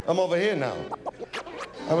I'm over here now.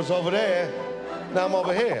 I was over there. Now I'm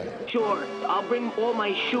over here. Sure. I'll bring all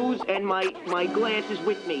my shoes and my glasses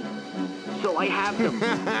with me. So I have them.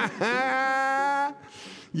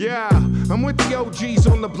 Yeah, I'm with the OGs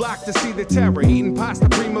on the block to see the terror. Eating pasta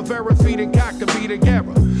primavera, feeding cockabee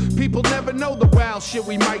together. People never know the wild shit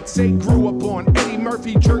we might say. Grew up on Eddie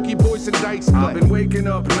Murphy, Jerky Boys, and Dice. I've been waking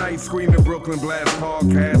up nights screaming Brooklyn Blast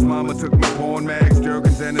podcast. Mama took my porn mags,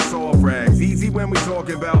 Jergens, and the soft rags. Easy when we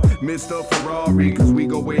talking about Mr. Ferrari, cause we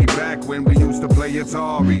go way back when we used to play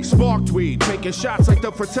Atari. Sparked weed, taking shots like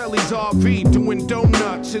the Fratelli's RV. Doing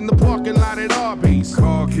donuts in the parking lot at Arby's.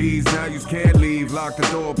 Car keys, now you can't leave. Lock the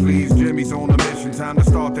door, please. Jimmy's on a mission. Time to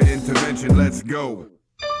start the intervention. Let's go.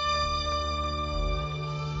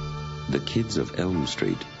 The kids of Elm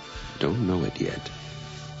Street don't know it yet,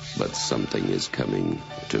 but something is coming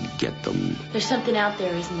to get them. There's something out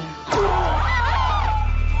there, isn't there?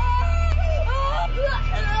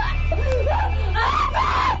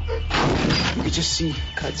 You could just see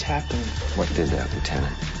cuts happening. What did that,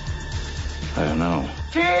 Lieutenant? I don't know.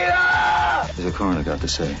 Peter! What has the coroner got to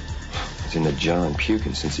say? He's in the John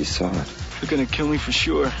puking since he saw it. They're gonna kill me for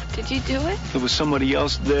sure. Did you do it? There was somebody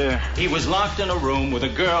else there. He was locked in a room with a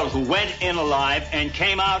girl who went in alive and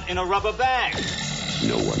came out in a rubber bag.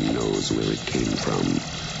 No one knows where it came from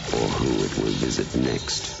or who it will visit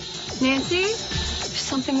next. Nancy? There's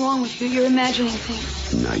something wrong with you. You're imagining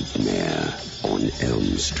things. Nightmare on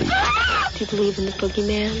Elm Street. Do you believe in the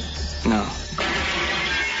boogeyman? No.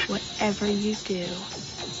 Whatever you do,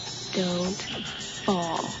 don't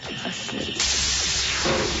fall asleep.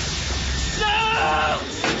 No!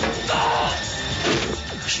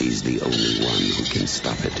 She's the only one who can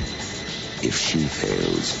stop it. If she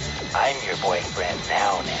fails, I'm your boyfriend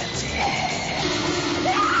now, Nancy.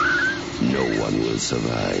 no one will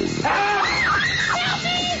survive. Help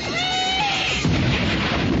me,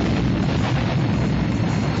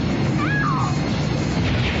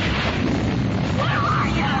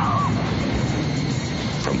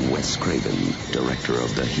 From Wes Craven, director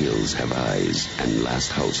of The Hills Have Eyes and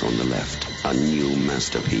Last House on the Left, a new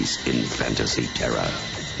masterpiece in fantasy terror,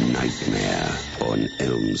 Nightmare on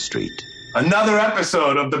Elm Street. Another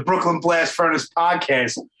episode of the Brooklyn Blast Furnace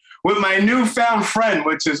podcast with my newfound friend,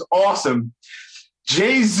 which is awesome,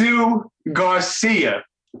 Jsu Garcia.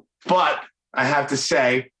 But I have to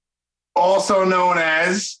say, also known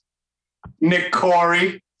as Nick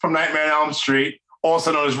Corri from Nightmare on Elm Street,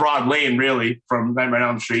 also known as Rod Lane, really, from Nightmare on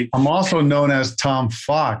Elm Street. I'm also known as Tom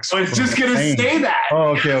Fox. I was just going to say that.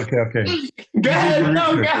 Oh, okay. Go ahead.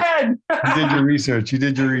 No, go ahead. You did your research.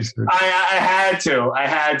 I had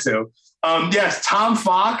to. Yes, Tom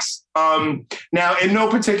Fox. Now, in no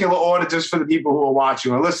particular order, just for the people who are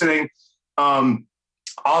watching or listening,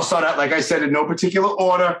 I'll start out, like I said, in no particular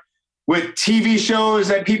order, with TV shows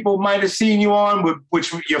that people might have seen you on,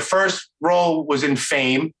 which your first role was in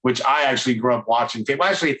Fame, which I actually grew up watching Fame.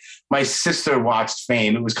 Actually, my sister watched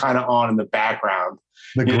Fame. It was kind of on in the background.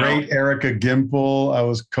 The great Erica Gimple. I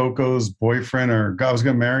was Coco's boyfriend, or I was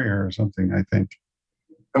going to marry her or something, I think.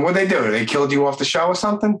 And what'd they do? They killed you off the show or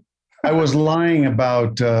something? I was lying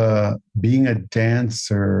about being a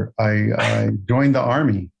dancer. I joined the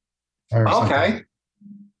Army. Okay.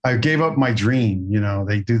 I gave up my dream. You know,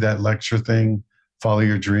 they do that lecture thing, follow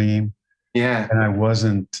your dream. Yeah. And I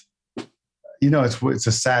wasn't, it's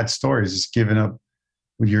a sad story. It's just giving up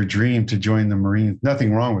with your dream to join the Marines.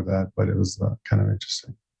 Nothing wrong with that, but it was kind of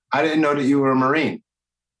interesting. I didn't know that you were a Marine.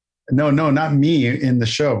 No, not me, in the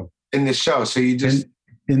show. In the show. So you just...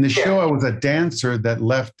 In the show, I was a dancer that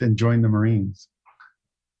left and joined the Marines.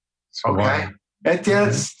 So okay. That's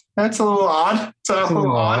a little odd. It's a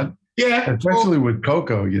little odd. Yeah. Especially with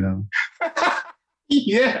Coco,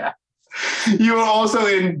 Yeah. You were also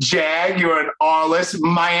in JAG. You were in Arliss,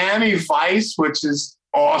 Miami Vice, which is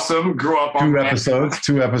awesome. Grew up on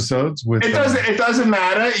two episodes. With it doesn't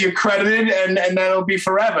matter. You're credited, and that'll be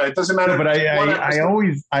forever. It doesn't matter. But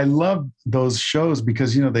I love those shows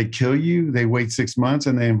because they kill you. They wait 6 months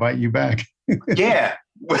and they invite you back. Yeah,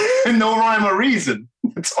 no rhyme or reason.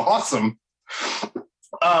 It's awesome.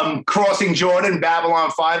 Crossing Jordan,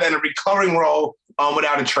 Babylon 5, and a recurring role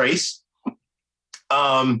Without a Trace.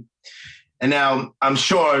 And now I'm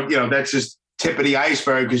sure that's just tip of the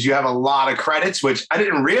iceberg because you have a lot of credits, which I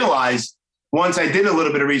didn't realize once I did a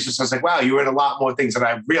little bit of research. I was like, wow, you were in a lot more things than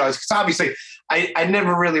I realized. Because obviously I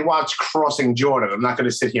never really watched Crossing Jordan. I'm not going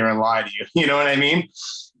to sit here and lie to you. You know what I mean?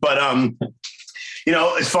 But,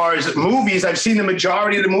 as far as movies, I've seen the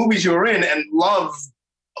majority of the movies you were in and love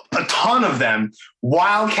a ton of them.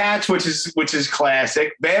 Wildcats, which is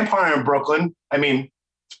classic. Vampire in Brooklyn. I mean,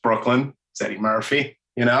 it's Brooklyn. It's Eddie Murphy,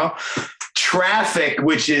 Traffic,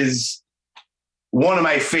 which is one of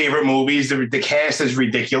my favorite movies. The cast is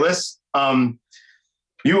ridiculous.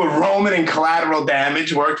 You were Roman in Collateral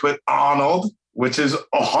Damage, worked with Arnold, which is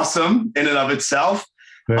awesome in and of itself.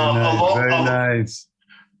 Very nice.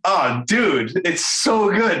 Oh, dude, it's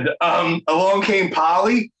so good. Along Came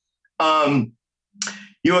Polly.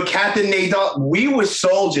 You were Captain Nadal. We Were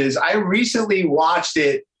Soldiers. I recently watched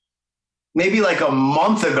it maybe like a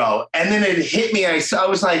month ago, and then it hit me. I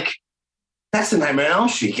was like, that's the Nightmare on Elm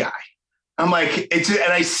Street guy. I'm like,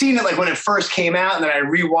 and I seen it like when it first came out, and then I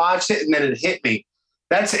rewatched it, and then it hit me.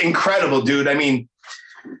 That's incredible, dude. I mean,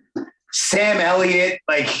 Sam Elliott,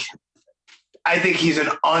 like, I think he's an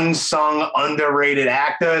unsung, underrated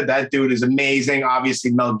actor. That dude is amazing.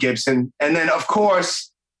 Obviously, Mel Gibson. And then, of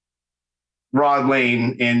course, Rod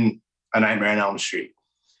Lane in A Nightmare on Elm Street.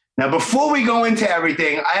 Now, before we go into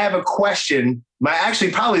everything, I have a question.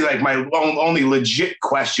 Probably my only legit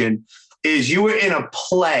question is, you were in a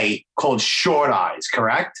play called Short Eyes,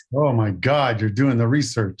 correct? Oh, my God. You're doing the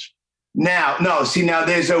research. Now,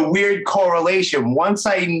 there's a weird correlation. Once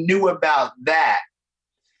I knew about that,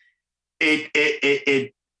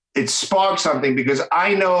 it sparked something, because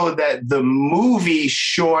I know that the movie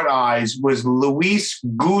Short Eyes was Luis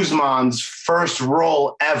Guzman's first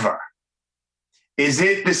role ever. Is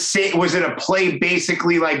it the same? Was it a play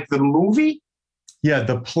basically like the movie? Yeah,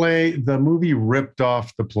 the movie ripped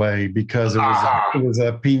off the play because it was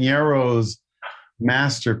a Piñero's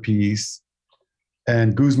masterpiece.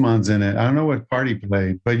 And Guzman's in it. I don't know what part he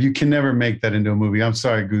played, but you can never make that into a movie. I'm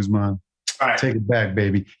sorry, Guzman. All right. Take it back,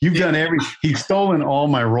 baby. You've done he's stolen all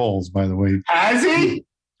my roles, by the way. Has he?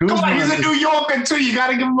 Guzman, come on, he's a New Yorker too. You got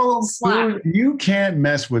to give him a little slack. Dude, you can't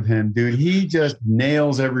mess with him, dude. He just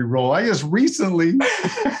nails every role. I just recently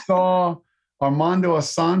saw Armando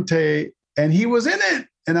Assante, and he was in it.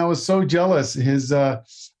 And I was so jealous.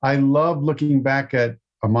 I love looking back at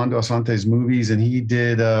Armando Asante's movies, and he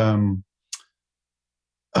did,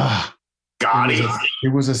 Gotti. It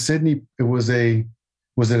was a Sydney. Was it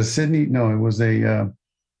a Sydney? No, it was a.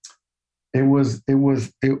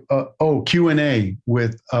 Q&A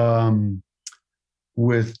with Nick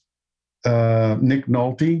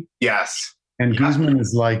Nolte. Yes. And Guzman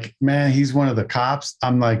is like, man, he's one of the cops.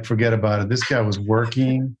 I'm like, forget about it. This guy was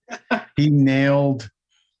working. He nailed.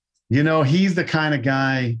 He's the kind of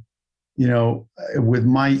guy. With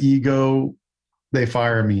my ego, they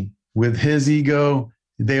fire me. With his ego,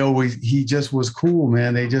 he just was cool,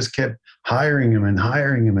 man. They just kept hiring him. I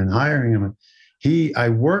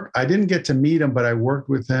didn't get to meet him, but I worked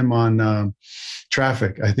with him on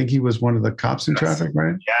Traffic. I think he was one of the cops in Traffic,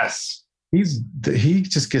 right? Yes. He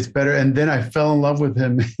just gets better. And then I fell in love with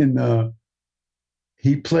him in,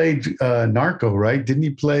 he played Narco, right? Didn't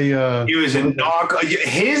he play? He was in Narco.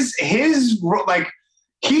 His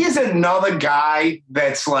he is another guy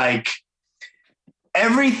that's like,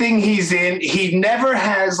 everything he's in, he never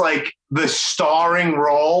has like the starring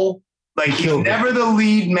role. Like he's never the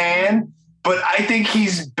lead man, but I think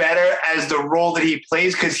he's better as the role that he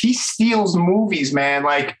plays, because he steals movies, man.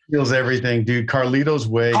 Like steals everything, dude. Carlito's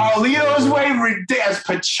Way, as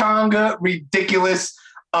Pachanga, ridiculous.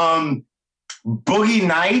 Boogie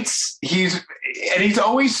Nights, he's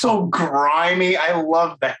always so grimy. I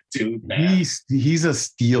love that dude, man. He's a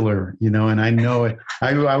stealer, and I know it.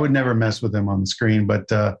 I would never mess with him on the screen, but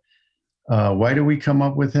why do we come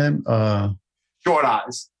up with him? Short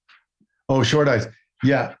Eyes. Oh, Short Eyes.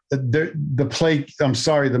 Yeah, the play. I'm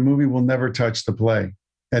sorry, the movie will never touch the play,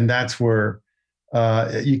 and that's where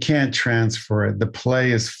you can't transfer it. The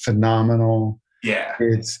play is phenomenal. Yeah,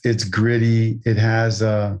 it's gritty. It has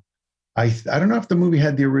I don't know if the movie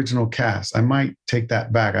had the original cast. I might take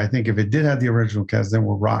that back. I think if it did have the original cast, then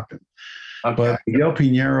we're rocking. Okay. But Miguel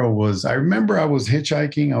Piñero was, I remember I was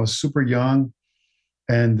hitchhiking. I was super young,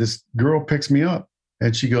 and this girl picks me up,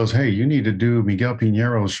 and she goes, hey, you need to do Miguel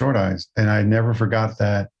Piñero's Short Eyes. And I never forgot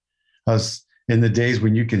that. I was in the days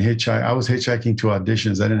when you can hitchhike. I was hitchhiking to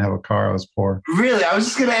auditions. I didn't have a car. I was poor. Really? I was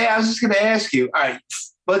just gonna ask you. All right,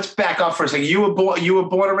 let's back up for a second. You were born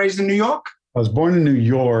and raised in New York? I was born in New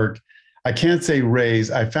York. I can't say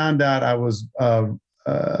raised. I found out I was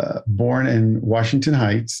born in Washington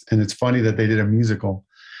Heights, and it's funny that they did a musical.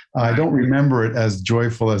 I don't remember it as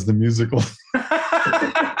joyful as the musical.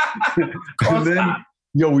 And then,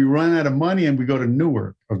 we run out of money and we go to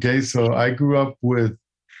Newark. Okay, so I grew up with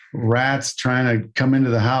rats trying to come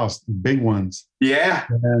into the house, big ones. Yeah,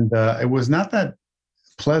 and it was not that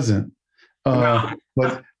pleasant. No.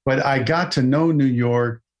 But I got to know New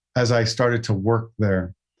York as I started to work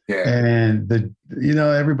there. Yeah. And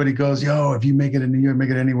everybody goes, yo, if you make it in New York, make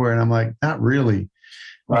it anywhere. And I'm like, not really.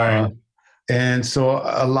 Right. And so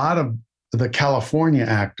a lot of the California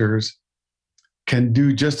actors can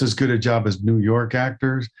do just as good a job as New York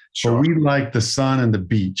actors. Sure. But we like the sun and the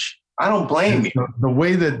beach. I don't blame you. The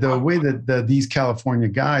way that these California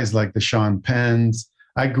guys, like the Sean Penns,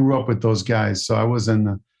 I grew up with those guys. So I was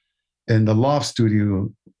in the Loft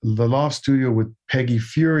Studio with Peggy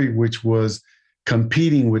Fury, which was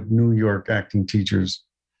competing with New York acting teachers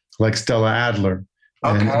like Stella Adler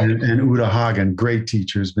and Uta Hagen, great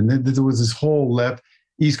teachers. But then there was this whole left,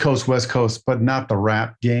 East Coast, West Coast, but not the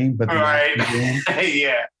rap game, but the acting game.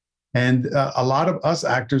 Yeah. And a lot of us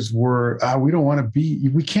actors were,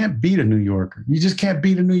 we can't beat a New Yorker. You just can't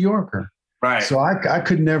beat a New Yorker. Right. So I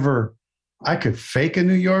could fake a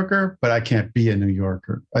New Yorker, but I can't be a New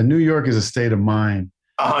Yorker. A New York is a state of mind.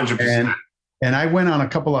 100%. And I went on a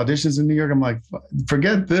couple auditions in New York. I'm like,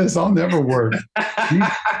 forget this. I'll never work.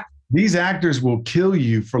 These actors will kill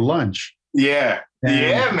you for lunch. Yeah.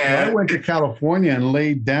 And man. I went to California and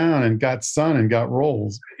laid down and got sun and got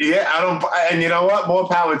roles. Yeah, and you know what? More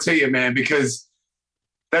power to you, man, because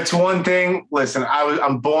that's one thing. Listen,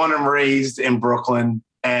 I'm born and raised in Brooklyn,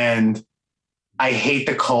 and I hate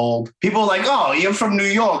the cold. People are like, oh, you're from New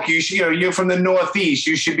York. You're from the Northeast.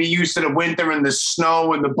 You should be used to the winter and the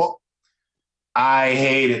snow and the I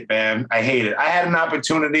hate it, man. I hate it. I had an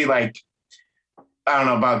opportunity I don't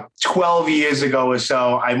know, about 12 years ago or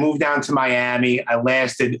so. I moved down to Miami. I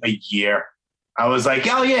lasted a year. I was like,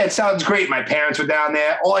 oh, yeah, it sounds great. My parents were down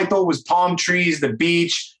there. All I thought was palm trees, the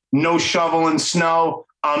beach, no shoveling snow.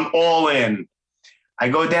 I'm all in. I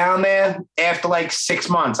go down there. After 6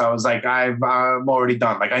 months, I was like, I'm already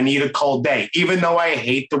done. I need a cold day, even though I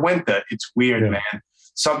hate the winter. It's weird, man.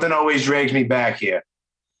 Something always drags me back here.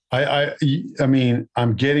 I mean,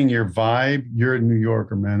 I'm getting your vibe. You're a New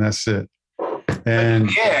Yorker, man. That's it. And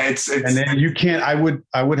yeah, it's and then you can't. I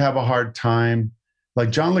would have a hard time. Like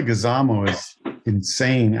John Leguizamo is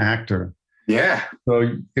insane actor. Yeah.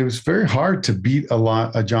 So it was very hard to beat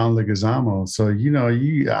a John Leguizamo. So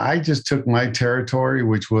I just took my territory,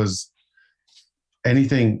 which was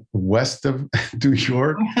anything west of New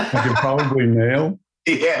York. I could probably nail.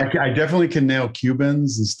 Yeah. I definitely can nail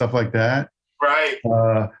Cubans and stuff like that. Right.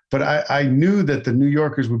 But I knew that the New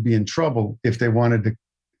Yorkers would be in trouble if they wanted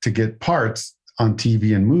to get parts on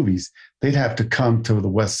TV and movies. They'd have to come to the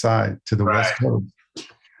West Side, to the West Coast,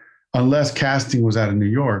 unless casting was out of New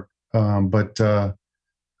York. I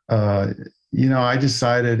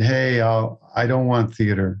decided, hey, I don't want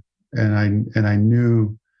theater, and I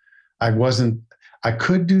knew I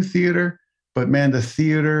could do theater, but man, the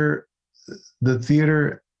theater,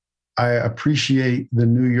 I appreciate the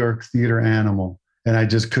New York theater animal, and I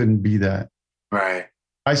just couldn't be that. Right.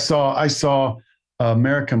 I saw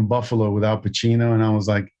American Buffalo with Al Pacino, and I was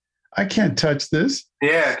like, I can't touch this.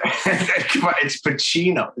 Yeah. It's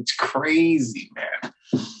Pacino. It's crazy, man.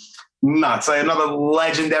 Nuts. Another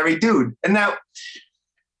legendary dude. And now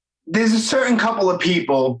there's a certain couple of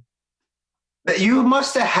people that you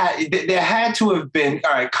must have had. There had to have been,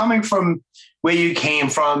 all right, coming from where you came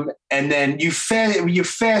from, and then you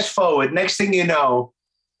fast forward. Next thing you know,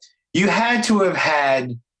 you had to have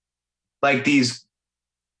had these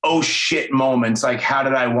oh shit moments, how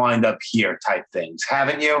did I wind up here type things,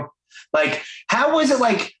 haven't you? How was it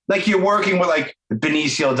like you're working with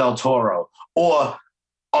Benicio del Toro or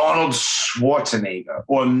Arnold Schwarzenegger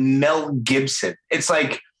or Mel Gibson? It's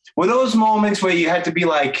were those moments where you had to be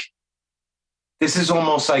this is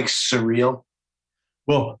almost surreal?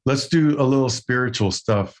 Well, let's do a little spiritual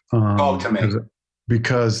stuff. Talk to me.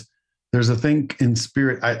 Because there's a thing in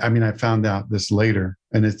spirit. I found out this later,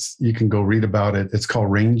 and you can go read about it. It's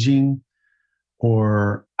called ranging,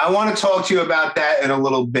 or I want to talk to you about that in a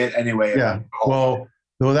little bit anyway. Yeah. Well,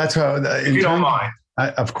 that's how. If you don't mind.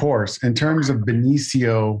 Of course. In terms of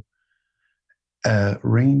Benicio,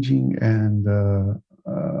 ranging and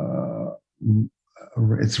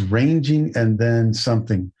it's ranging and then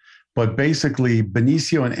something. But basically,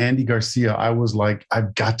 Benicio and Andy Garcia, I was like,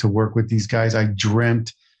 I've got to work with these guys. I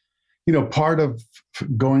dreamt. Part of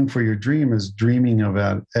going for your dream is dreaming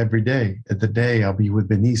about every day. At the day, I'll be with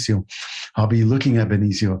Benicio. I'll be looking at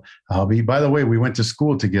Benicio. By the way, we went to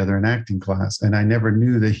school together in acting class, and I never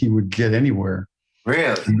knew that he would get anywhere.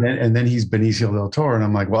 Really? And then he's Benicio del Toro. And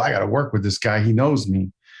I'm like, well, I got to work with this guy. He knows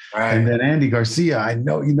me. Right. And then Andy Garcia, I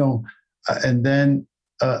know, and then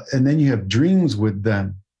you have dreams with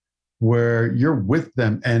them, where you're with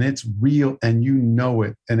them and it's real and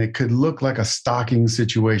it, and it could look like a stalking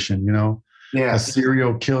situation, a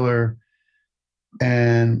serial killer,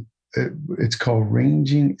 and it's called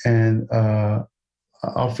ranging, and I'll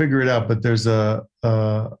figure it out. But there's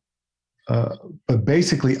but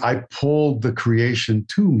basically I pulled the creation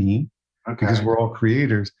to me because we're all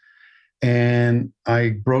creators, And I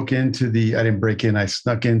didn't break in, I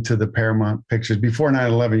snuck into the Paramount Pictures. Before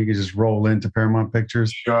 9/11, you could just roll into Paramount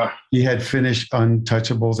Pictures. Sure. He had finished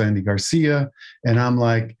Untouchables, Andy Garcia. And I'm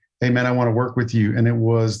like, hey, man, I want to work with you. And it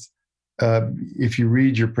was, if you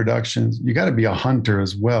read your productions, you got to be a hunter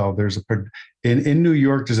as well. In New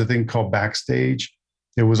York, there's a thing called Backstage.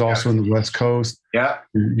 It was also in the West Coast. Yeah.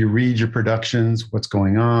 You read your productions, what's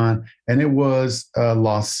going on. And it was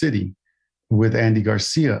Lost City with Andy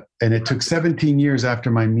Garcia. And it took 17 years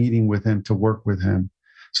after my meeting with him to work with him.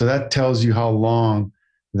 So that tells you how long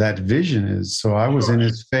that vision is. So I was in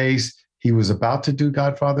his face. He was about to do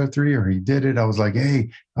Godfather 3, or he did it. I was like, hey,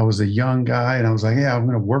 I was a young guy. And I was like, hey, I'm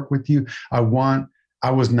going to work with you. I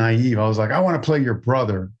was naive. I was like, I want to play your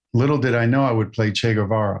brother. Little did I know I would play Che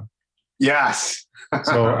Guevara. Yes.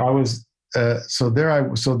 So I was, so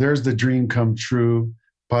there's the dream come true.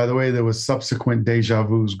 By the way, there was subsequent deja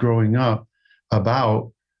vus growing up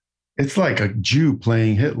about, it's like a Jew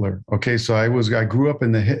playing Hitler. Okay. So I grew up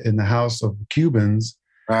in the house of Cubans.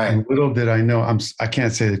 Right. And little did I know, I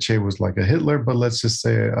can't say that Che was like a Hitler, but let's just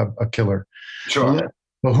say a killer. Sure.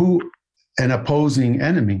 But an opposing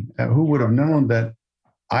enemy, who would have known that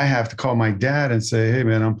I have to call my dad and say, hey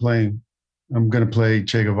man, I'm going to play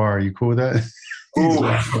Che Guevara. You cool with that? He's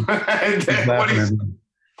laughing at me.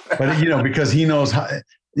 But because he knows how,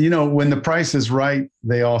 when the price is right,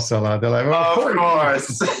 they all sell out. They're like, oh, of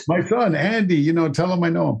course. My son, Andy, tell him I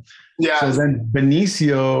know him. Yeah. So then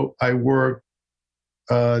Benicio, I worked,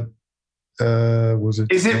 was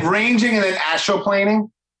it? Is it ranging and then astroplaning?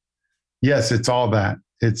 Yes, it's all that.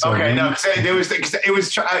 It's okay. No,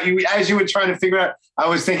 as you were trying to figure out, I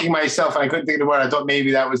was thinking myself, and I couldn't think of the word. I thought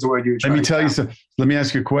maybe that was the word you were trying to. Let me tell you something. Let me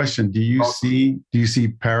ask you a question. Do you see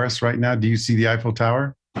Paris right now? Do you see the Eiffel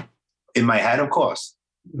Tower? In my head, of course.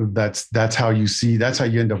 That's how you see. That's how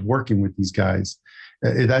you end up working with these guys.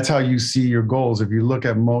 That's how you see your goals. If you look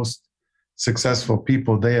at most successful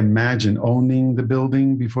people, they imagine owning the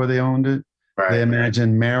building before they owned it. Right. They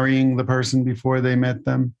imagine marrying the person before they met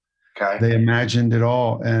them. Okay. They imagined it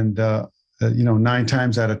all. And, 9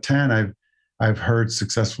 times out of 10, I've heard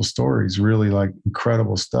successful stories, really like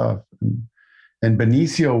incredible stuff. And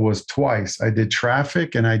Benicio was twice. I did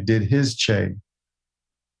Traffic and I did his Che.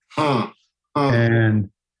 And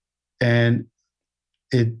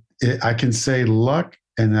it I can say luck,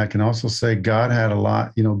 and I can also say God had a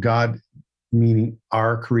lot, God meaning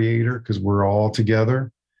our creator, because we're all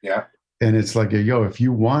together. Yeah. And it's like, if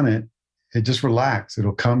you want it, just relax.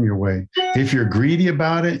 It'll come your way. If you're greedy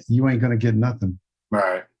about it, you ain't going to get nothing.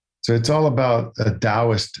 Right. So it's all about a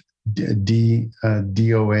Taoist,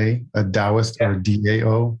 DOA, a Taoist or a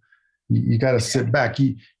DAO. You got to sit back.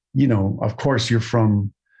 Of course, you're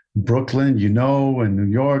from Brooklyn, and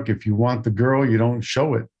New York. If you want the girl, you don't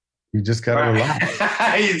show it. You just got to relax.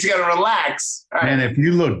 You just got to relax. Right. And if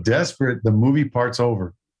you look desperate, the movie part's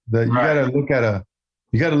over. You got to look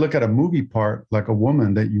at a movie part like a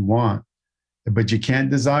woman that you want, but you can't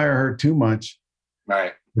desire her too much.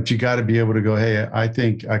 Right. But you got to be able to go, hey, I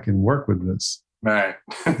think I can work with this. Right.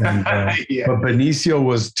 And, But Benicio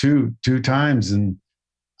was two times, and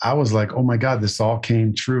I was like, oh my God, this all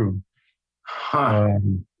came true. Huh.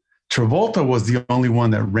 Travolta was the only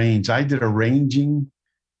one that ranged. I did arranging.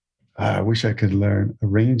 I wish I could learn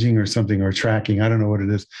arranging or something, or tracking. I don't know what it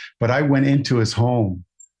is. But I went into his home,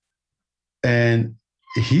 and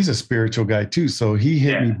he's a spiritual guy too. So he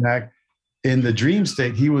hit me back in the dream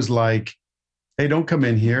state. He was like, hey, don't come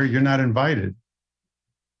in here. You're not invited.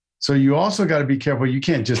 So you also got to be careful. You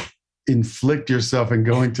can't just inflict yourself and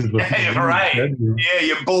go into the right. bedroom. Yeah,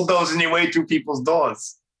 you're bulldozing your way through people's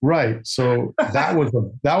doors. Right. So that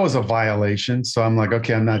was a violation. So I'm like,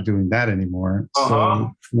 okay, I'm not doing that anymore.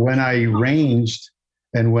 So when I ranged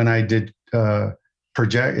and when I did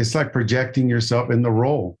project, it's like projecting yourself in the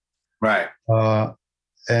role. Right.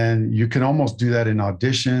 And you can almost do that in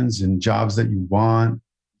auditions and jobs that you want.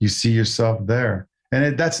 You see yourself there.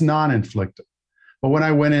 And that's non-inflictive. But when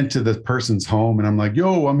I went into the person's home and I'm like,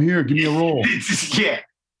 yo, I'm here, give me a role. Yeah.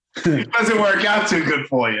 It doesn't work out too good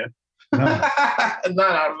for you. No.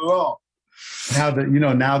 Not at all.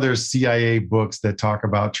 Now there's CIA books that talk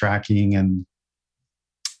about tracking and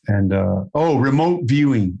remote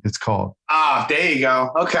viewing, it's called. Ah, there you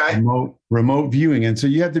go. Okay. Remote viewing. And so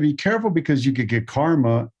you have to be careful because you could get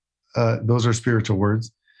karma. Those are spiritual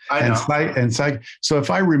words. I know. And psych. So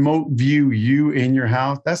if I remote view you in your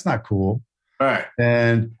house, that's not cool. All right.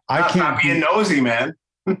 And I can't not being nosy, man.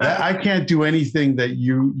 I can't do anything that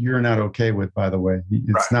you're not okay with, by the way.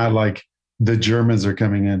 It's not like the Germans are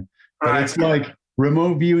coming in. But it's like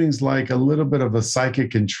remote viewing's like a little bit of a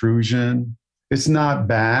psychic intrusion. It's not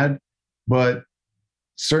bad, but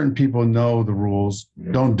certain people know the rules.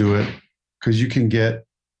 Don't do it because you could get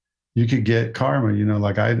karma. You know,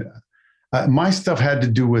 like my stuff had to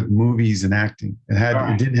do with movies and acting.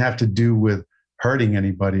 It didn't have to do with hurting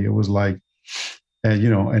anybody. It was like,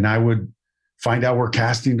 and I would find out where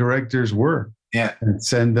casting directors were. Yeah. And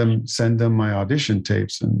send them my audition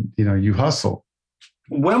tapes, and you hustle.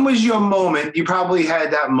 When was your moment? You probably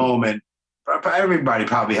had that moment. Everybody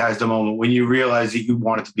probably has the moment when you realized that you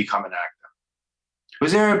wanted to become an actor.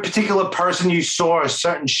 Was there a particular person you saw, a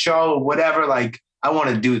certain show, or whatever? Like, I want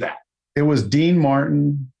to do that. It was Dean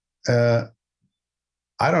Martin. I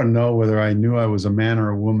don't know whether I knew I was a man or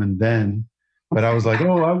a woman then, but I was like,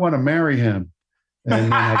 oh, I want to marry him. And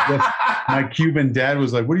then I guess my Cuban dad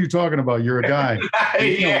was like, what are you talking about? You're a guy.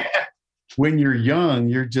 Yeah. When you're young,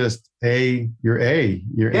 you're just you're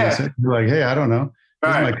like, hey, I don't know.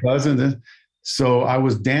 This is my cousin. So I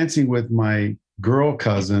was dancing with my girl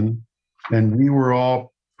cousin, and we were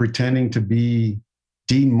all pretending to be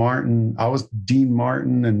Dean Martin. I was Dean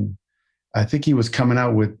Martin, and I think he was coming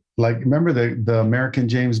out with, like, remember the American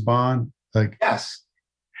James Bond? Like, yes.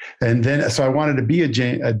 And then, so I wanted to be a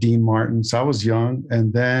Dean Martin. So I was young.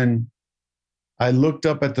 And then I looked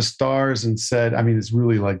up at the stars and said, I mean, it's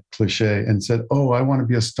really like cliche, and said, oh, I want to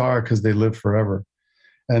be a star because they live forever.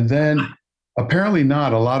 And then apparently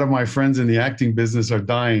not. A lot of my friends in the acting business are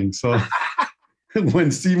dying. So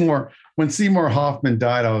when Seymour Hoffman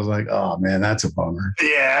died, I was like, oh man, that's a bummer.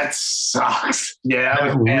 Yeah, it sucks.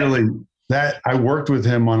 Yeah. I worked with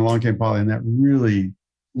him on Along Came Polly, and that really,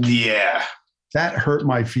 that hurt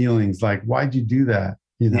my feelings. Like, why'd you do that?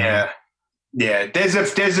 Yeah. There's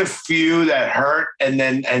a few that hurt,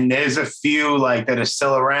 and there's a few like that are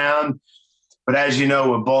still around. But as you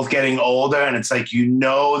know, we're both getting older, and it's like,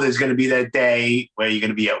 there's going to be that day where you're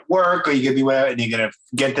going to be at work, or you're going to be where, and you're going to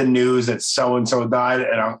get the news that so and so died,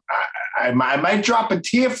 and I might drop a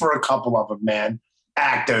tear for a couple of them, man.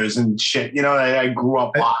 Actors and shit, I grew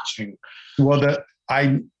up watching. Well,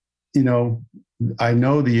 I know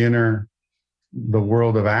the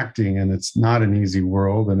world of acting, and it's not an easy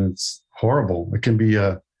world, and it's horrible. It can be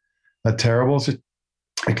it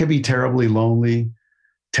could be terribly lonely,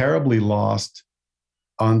 terribly lost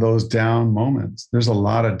on those down moments. There's a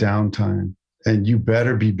lot of downtime, and you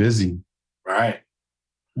better be busy. Right.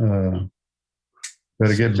 Better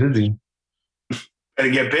get busy. Better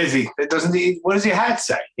get busy. It doesn't. What does your hat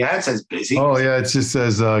say? Your hat says busy. Oh yeah, it just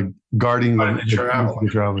says guarding the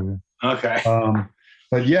traveler. Okay.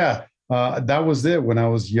 But yeah, that was it. When I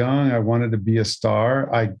was young, I wanted to be a star.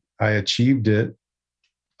 I achieved it.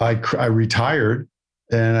 I retired,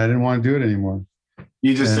 and I didn't want to do it anymore.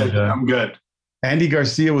 You just said, I'm good. Andy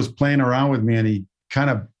Garcia was playing around with me, and he kind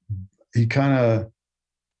of,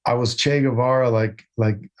 I was Che Guevara, like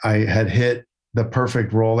I had hit the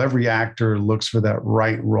perfect role. Every actor looks for that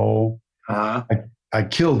right role. Uh-huh. I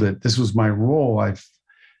killed it. This was my role.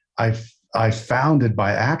 I found it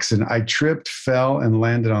by accident. I tripped, fell, and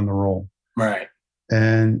landed on the role. Right.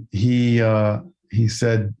 And he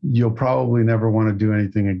said, you'll probably never want to do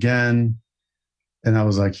anything again. And I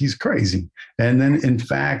was like, he's crazy. And then, in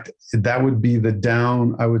fact, that would be the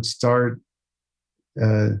down. I would start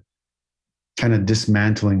kind of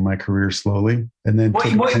dismantling my career slowly. And then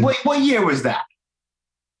what year was that?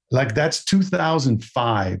 Like, that's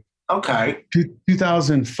 2005. Okay.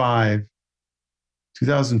 2005,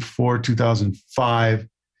 2004, 2005.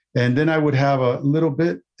 And then I would have a little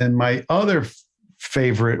bit. And my other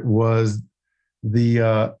favorite was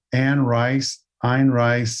the Anne Rice. Ayn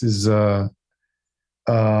Rice is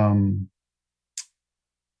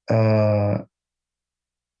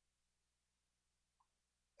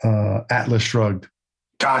Atlas Shrugged.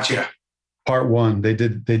 Gotcha. Part 1. They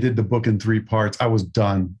did the book in 3 parts. I was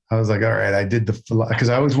done. I was like, all right, I did because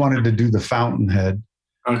I always wanted to do the Fountainhead.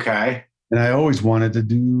 Okay. And I always wanted to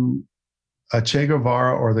do a Che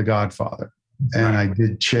Guevara or the Godfather. And I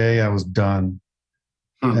did Che. I was done.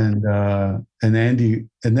 And Andy,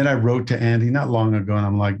 and then I wrote to Andy not long ago, and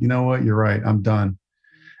I'm like, you know what? You're right. I'm done.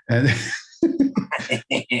 And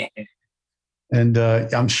and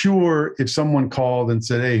I'm sure if someone called and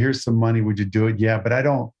said, hey, here's some money, would you do it? Yeah, but I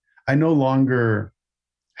no longer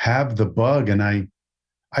have the bug. And I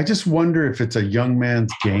just wonder if it's a young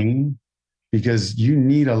man's game, because you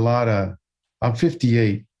need I'm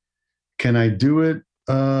 58. Can I do it?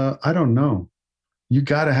 I don't know. You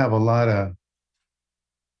got to have a lot of,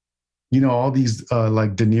 all these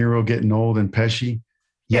like De Niro getting old and Pesci.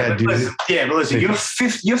 Yeah, dude. But listen, you're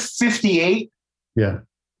 58. Yeah.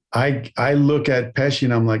 I look at Pesci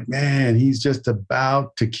and I'm like, man, he's just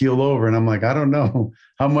about to keel over. And I'm like, I don't know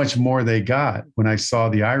how much more they got. When I saw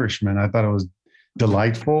The Irishman, I thought it was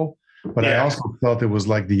delightful. but I also felt it was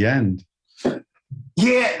like the end.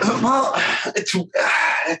 Yeah, well,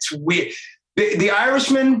 it's weird. The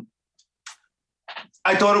Irishman,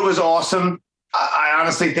 I thought it was awesome. I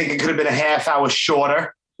honestly think it could have been a half hour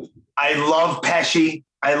shorter. I love Pesci.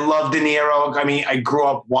 I love De Niro. I mean, I grew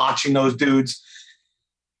up watching those dudes,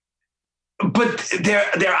 but they're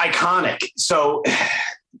iconic. So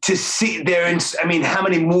to see I mean, how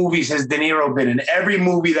many movies has De Niro been in? Every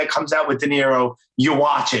movie that comes out with De Niro, you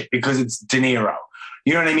watch it because it's De Niro.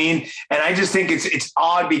 You know what I mean? And I just think it's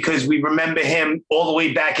odd because we remember him all the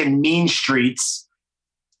way back in Mean Streets,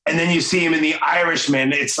 and then you see him in The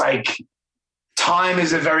Irishman. It's like time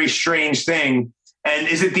is a very strange thing. And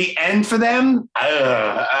is it the end for them?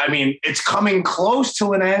 I mean, it's coming close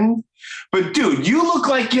to an end. But dude, you look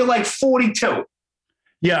like you're like 42.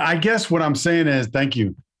 Yeah, I guess what I'm saying is, thank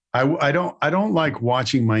you. I don't like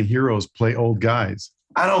watching my heroes play old guys.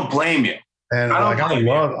 I don't blame you. And I love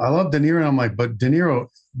De Niro. And I'm like, but De Niro.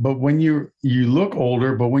 But when you look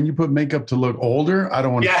older, but when you put makeup to look older, I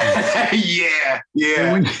don't want to.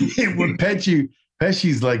 Yeah. When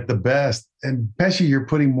Pesci's like the best, and Pesci, you're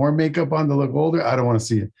putting more makeup on to look older. I don't want to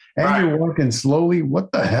see it. And you're walking slowly.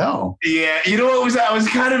 What the hell? Yeah, you know what was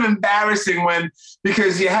kind of embarrassing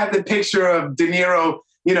because you have the picture of De Niro,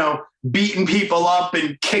 beating people up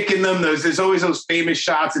and kicking them. There's always those famous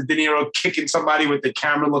shots of De Niro kicking somebody with the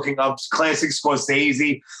camera looking up. Classic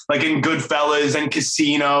Scorsese, like in Goodfellas and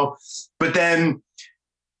Casino. But then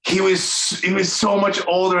he was so much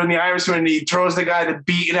older in The Irishman, and he throws the guy to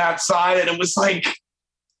beating outside, and it was like,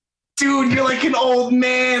 dude, you're like an old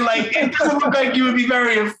man. Like, it doesn't look like you would be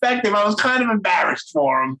very effective. I was kind of embarrassed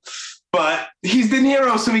for him, but he's De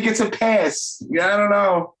Niro, so he gets a pass. Yeah, I don't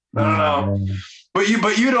know. But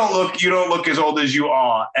you don't look as old as you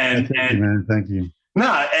are. And thank you, man. Thank you.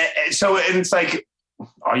 No, so it's like,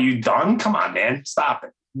 are you done? Come on, man, stop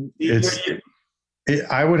it.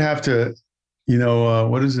 I would have to.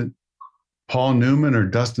 What is it? Paul Newman or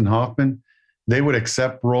Dustin Hoffman, they would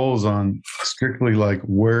accept roles on strictly like,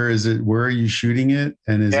 where is it? Where are you shooting it?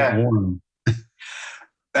 And is it warm?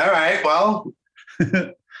 All right. Well,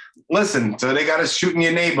 listen, so they got to shoot in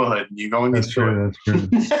your neighborhood. You go in That's true.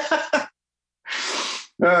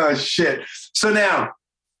 Oh, shit. So now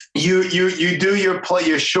you do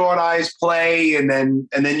your Short Eyes play, and then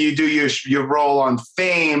you do your role on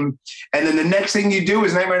Fame. And then the next thing you do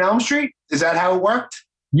is Nightmare on Elm Street. Is that how it worked?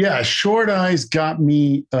 Yeah, Short Eyes got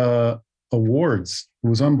me awards. It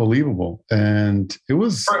was unbelievable. And it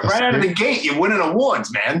was right out of the gate, you're winning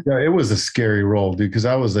awards, man. Yeah, it was a scary role, dude, because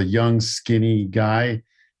I was a young, skinny guy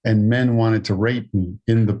and men wanted to rape me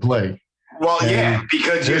in the play. Well,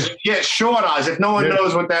 because you're Short Eyes. If no one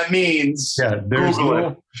knows what that means, there's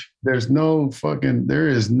no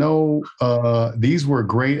these were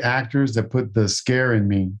great actors that put the scare in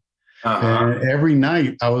me. And every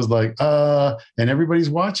night I was like, and everybody's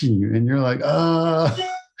watching you, and you're like,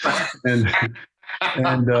 and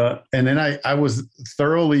then I was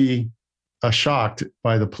thoroughly shocked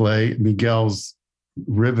by the play, Miguel's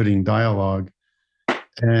riveting dialogue,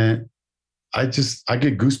 and I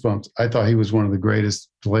get goosebumps. I thought he was one of the greatest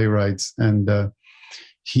playwrights, and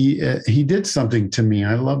he did something to me.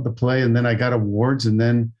 I loved the play, and then I got awards, and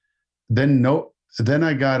then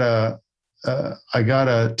I got a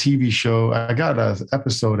TV show. I got an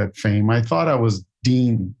episode at Fame. I thought I was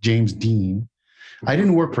James Dean. I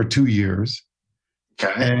didn't work for 2 years.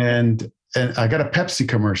 Okay. And I got a Pepsi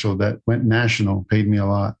commercial that went national, paid me a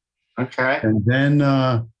lot. Okay. And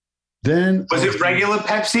then was it regular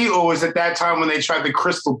Pepsi, or was it that time when they tried the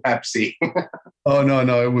Crystal Pepsi? Oh,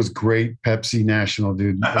 no. It was great Pepsi national,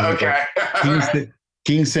 dude. Okay.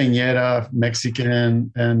 Quinceañera,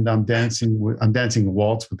 Mexican, and I'm dancing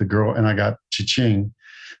waltz with the girl, and I got cha-ching.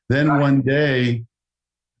 Then one day,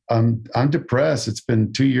 I'm depressed. It's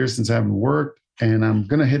been 2 years since I haven't worked, and I'm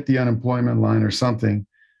gonna hit the unemployment line or something.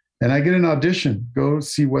 And I get an audition. Go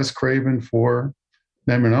see Wes Craven for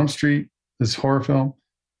Nightmare on Elm Street, this horror film.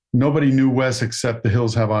 Nobody knew Wes except The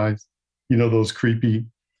Hills Have Eyes. Those creepy,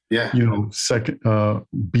 second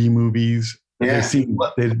B movies. Yeah,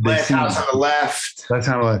 Last House on the Left.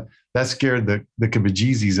 That scared the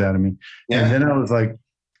bejesus out of me. Yeah. And then I was like,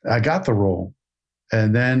 I got the role.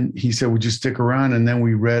 And then he said, would you stick around? And then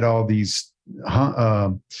we read all these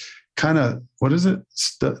kind of, what is it?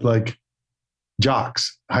 Like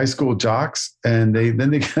jocks, high school jocks. And they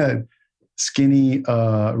got skinny,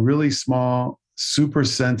 really small, super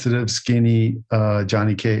sensitive, skinny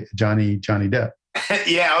Johnny Depp.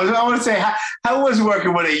 Yeah, I want to say, how was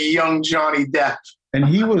working with a young Johnny Depp? And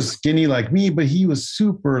he was skinny like me, but he was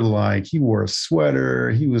super he wore a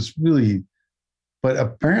sweater. He was really but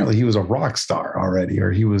apparently he was a rock star already,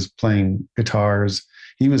 or he was playing guitars.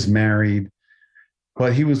 He was married,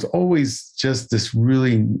 but he was always just this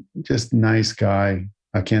really just nice guy.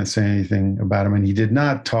 I can't say anything about him. And he did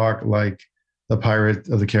not talk like the Pirate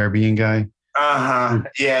of the Caribbean guy.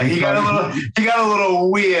 Yeah, he got a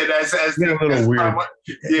little weird as a little weird.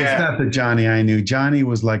 Yeah, it's not the Johnny I knew. Johnny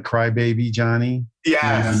was like Crybaby Johnny.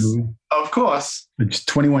 Yes, of course. It's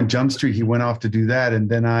 21 Jump Street. He went off to do that, and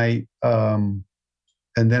then I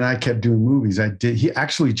kept doing movies.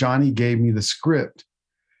 Johnny gave me the script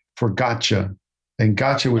for Gotcha, and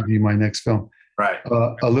Gotcha would be my next film. Right.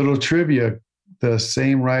 A little trivia: the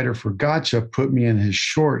same writer for Gotcha put me in his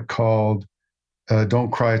short called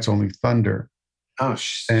Don't Cry, It's Only Thunder. Oh,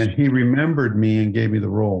 and he remembered me and gave me the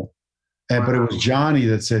role. But it was Johnny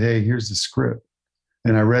that said, hey, here's the script.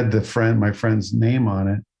 And I read my friend's name on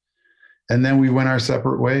it. And then we went our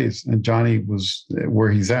separate ways. And Johnny was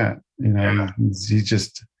where he's at. He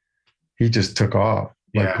just took off.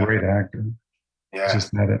 Great actor. Yeah.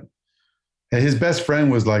 Just had it. And his best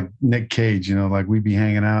friend was like Nick Cage, like we'd be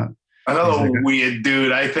hanging out. Another weird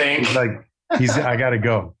dude, I think. I got to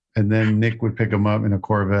go. And then Nick would pick him up in a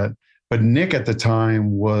Corvette. But Nick at the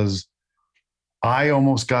time I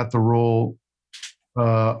almost got the role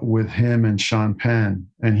with him and Sean Penn,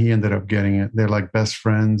 and he ended up getting it. They're like best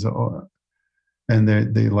friends, and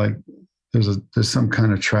they like there's some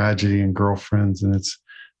kind of tragedy and girlfriends, and it's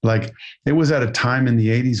like it was at a time in the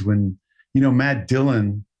 80s when Matt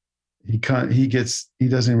Dillon he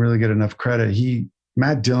doesn't really get enough credit.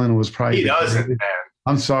 Matt Dillon was probably he doesn't, man.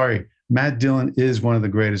 I'm sorry. Matt Dillon is one of the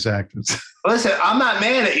greatest actors. Listen, I'm not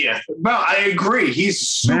mad at you. Bro, I agree. He's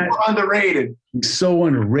super underrated. He's so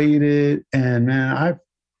underrated. And, man, I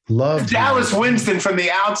love Dallas Winston from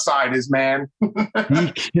The Outsiders, man.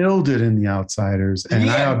 He killed it in The Outsiders. And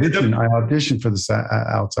I auditioned for The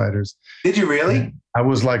Outsiders. Did you really? And I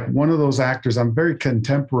was like one of those actors. I'm very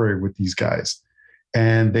contemporary with these guys.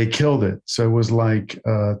 And they killed it. So it was like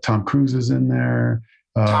Tom Cruise is in there.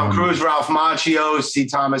 Tom Cruise, Ralph Macchio, C.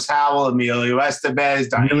 Thomas Howell, Emilio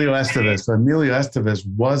Estevez. Emilio Estevez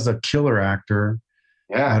was a killer actor.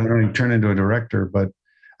 Yeah. I don't know, he turned into a director, but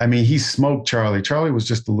I mean, he smoked Charlie. Charlie was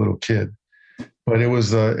just a little kid, but it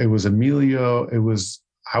was Emilio.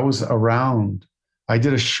 I was around. I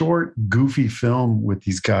did a short, goofy film with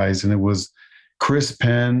these guys, and it was Chris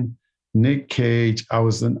Penn, Nick Cage. I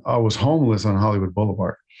was homeless on Hollywood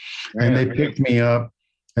Boulevard, and they picked me up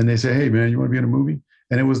and they said, hey man, you want to be in a movie?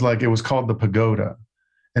 And it was called The Pagoda.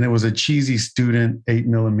 And it was a cheesy student,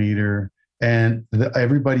 8mm. And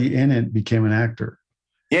everybody in it became an actor.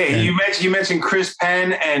 Yeah, and you mentioned Chris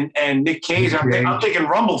Penn and Nick Cage. I'm thinking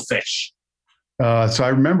Rumblefish. So I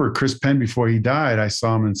remember Chris Penn before he died. I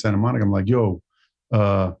saw him in Santa Monica. I'm like, yo,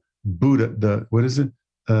 Buddha, what is it?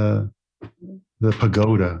 The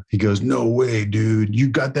Pagoda. He goes, no way, dude. You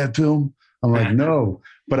got that film? I'm like, no,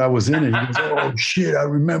 but I was in it. He goes, oh shit, I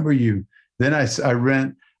remember you. Then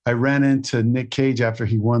I ran into Nick Cage after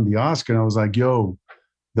he won the Oscar, and I was like, yo,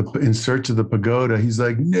 In Search of the Pagoda. He's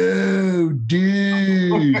like, no,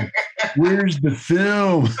 dude, where's the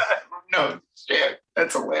film? No shit.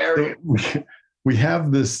 That's hilarious. So we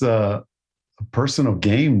have this personal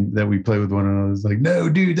game that we play with one another. It's like, no,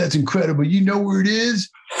 dude, that's incredible. You know where it is?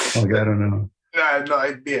 Like, I don't know. No, I have no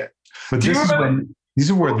idea. But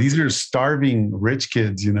these are starving rich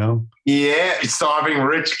kids, Yeah, starving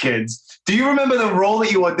rich kids. Do you remember the role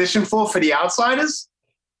that you auditioned for The Outsiders?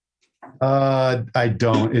 I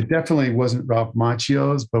don't. It definitely wasn't Ralph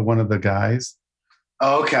Macchio's, but one of the guys.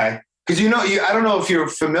 Oh, okay. Because I don't know if you're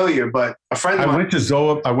familiar, but a friend of mine.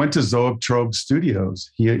 I went to Zoetrope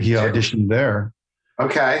Studios. He auditioned there.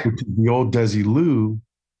 Okay. The old Desi Lou,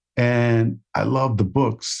 and I love the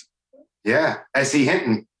books. Yeah, S.E.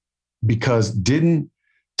 Hinton. Because didn't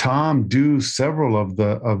Tom do several of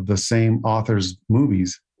the same author's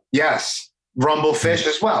movies? Yes, Rumblefish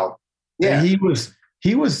as well. Yeah, and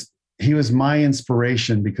he was my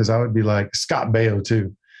inspiration because I would be like Scott Baio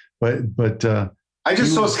too, but I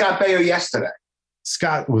just saw Scott Baio yesterday.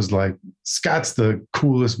 Scott's the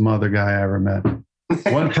coolest mother guy I ever met.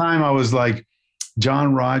 One time I was like,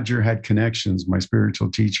 John Roger had connections, my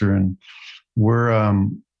spiritual teacher, and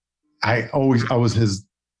I was his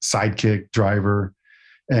sidekick driver,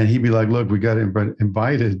 and he'd be like, look, we got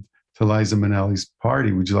invited to Liza Minnelli's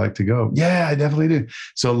party. Would you like to go? Yeah, I definitely do.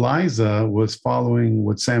 So Liza was following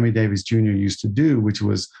what Sammy Davis Jr. used to do, which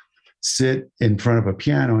was sit in front of a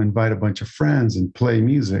piano, invite a bunch of friends and play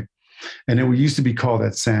music. And it used to be called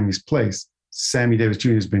At Sammy's Place. Sammy Davis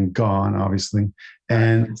Jr. has been gone, obviously.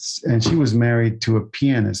 And she was married to a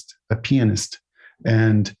pianist.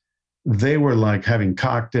 And they were like having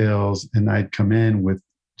cocktails, and I'd come in with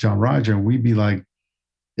John Roger, and we'd be like,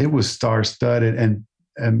 it was star-studded, and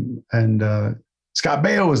Scott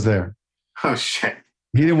Baio was there. Oh shit!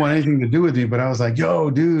 He didn't want anything to do with me, but I was like, "Yo,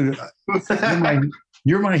 dude,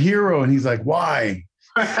 you're my hero," and he's like, "Why?"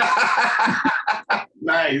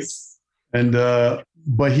 Nice. And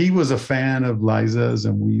but he was a fan of Liza's,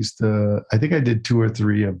 and we used to. I think I did 2 or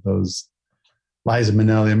 3 of those. Liza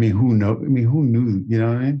Minnelli. I mean, who knew? You know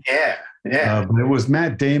what I mean? Yeah, yeah. But it was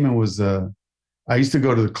Matt Damon was. I used to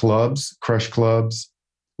go to the clubs, Crush clubs.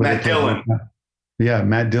 Matt Dillon. Yeah,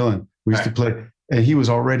 Matt Dillon. We used to play, and he was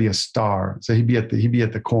already a star. So he'd be at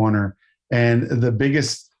the corner. And the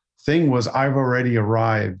biggest thing was I've already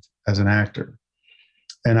arrived as an actor.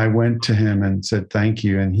 And I went to him and said thank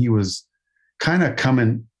you. And he was kind of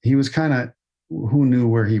coming. He was kind of who knew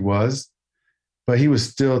where he was. But he was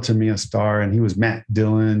still, to me, a star, and he was Matt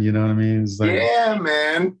Dillon. You know what I mean? Like, yeah,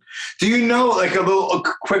 man. Do you know, like a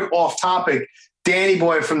quick off topic, Danny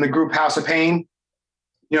Boy from the group House of Pain?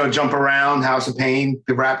 You know, Jump Around, House of Pain,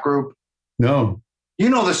 the rap group? No. You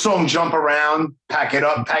know the song Jump Around, Pack It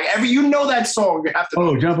Up, you know that song. You have to.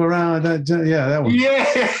 Oh, Jump Around. That one.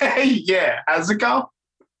 Yeah, yeah. How's it go?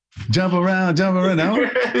 Jump around. No?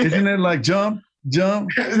 Isn't it like jump? Do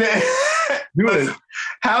it.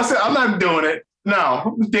 I'm not doing it.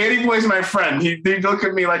 No, Danny Boy's my friend. He look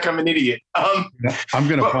at me like I'm an idiot. I'm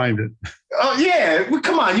gonna find it. Oh yeah, well,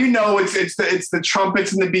 come on. You know it's the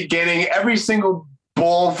trumpets in the beginning. Every single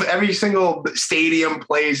stadium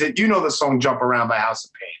plays it. You know the song "Jump Around" by House of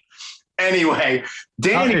Pain. Anyway,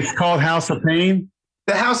 Danny. It's called House of Pain.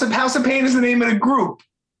 The House of Pain is the name of the group.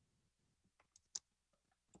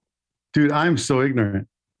 Dude, I'm so ignorant.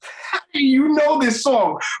 You know this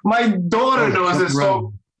song. My daughter knows this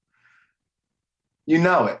song. You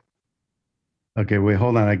know it. Okay, wait,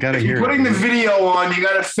 hold on. I got to hear it. If you're putting the video on, you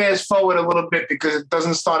got to fast forward a little bit because it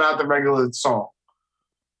doesn't start out the regular song.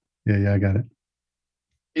 Yeah, I got it.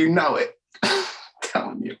 You know it. I'm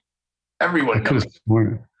telling you. Everyone knows it.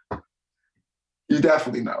 You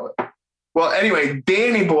definitely know it. Well, anyway,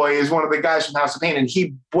 Danny Boy is one of the guys from House of Pain, and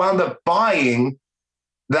he wound up buying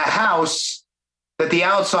the house that The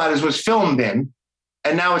Outsiders was filmed in,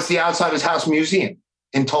 and now it's the Outsiders House Museum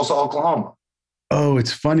in Tulsa, Oklahoma. Oh,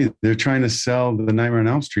 it's funny. They're trying to sell the Nightmare on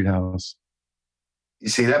Elm Street house. You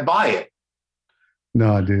see that? Buy it.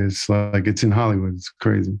 No, dude. It's like it's in Hollywood. It's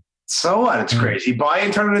crazy. So what? It's crazy. Buy it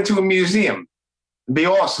and turn it into a museum. It'd be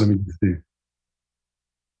awesome. Let me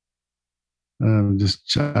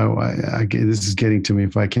just see. This is getting to me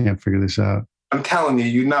if I can't figure this out. I'm telling you,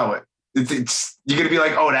 you know it. It's you're gonna be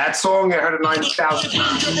like, oh, that song I heard it 90,000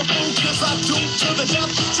 times.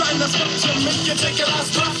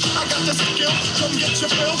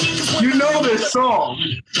 You know this song.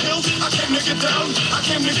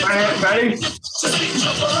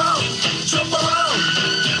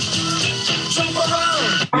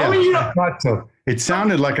 Ready? Yeah, I thought so. It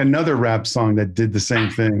sounded like another rap song that did the same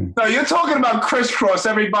thing. No, you're talking about Crisscross.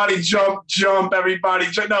 Everybody jump, everybody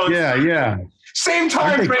jump. No, yeah. Same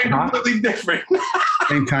time frame, completely different.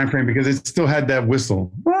 Same time frame because it still had that whistle.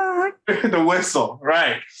 The whistle,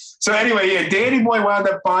 right. So anyway, yeah, Danny Boy wound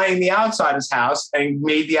up buying the Outsiders house and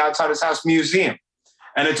made the Outsiders house museum.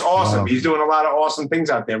 And it's awesome. Wow. He's doing a lot of awesome things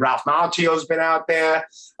out there. Ralph Macchio's been out there.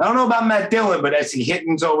 I don't know about Matt Dillon, but Essie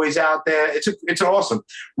Hitton's always out there. It's awesome.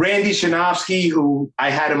 Randy Shanofsky, who I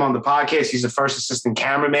had him on the podcast, he's the first assistant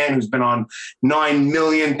cameraman who's been on 9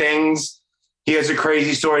 million things. He has a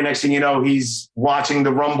crazy story. Next thing you know, he's watching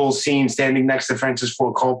the Rumble scene standing next to Francis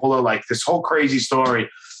Ford Coppola, like this whole crazy story.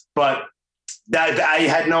 But that I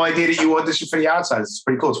had no idea that you auditioned for the Outsiders. It's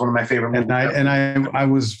pretty cool. It's one of my favorite movies. I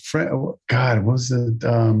was, God, was it?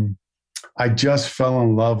 I just fell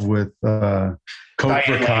in love with Cobra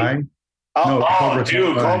Kai.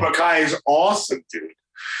 Cobra Kai is awesome, dude.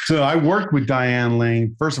 So I worked with Diane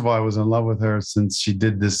Lane. First of all, I was in love with her since she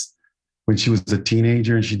did this when she was a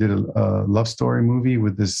teenager, and she did a love story movie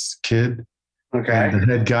with this kid. Okay. And the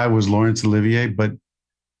head guy was Laurence Olivier, but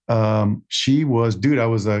she was, dude, I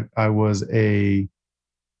was a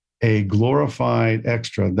glorified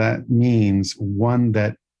extra. That means one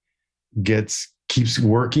that keeps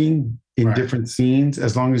working in different scenes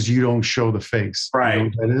as long as you don't show the face. Right. You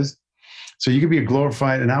know what that is? So you could be a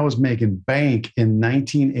glorified, and I was making bank in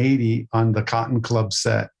 1980 on the Cotton Club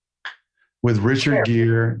set with Richard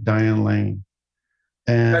Gere, Diane Lane.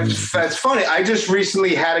 And that's funny. I just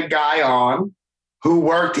recently had a guy on who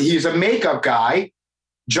worked, he's a makeup guy.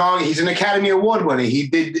 John, he's an Academy Award winner. He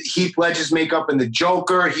did Heath Ledger's makeup in The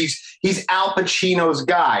Joker. He's Al Pacino's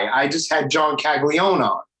guy. I just had John Caglione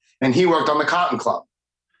on, and he worked on the Cotton Club.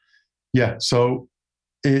 Yeah, so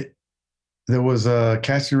there was a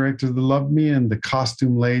casting director that loved me, and the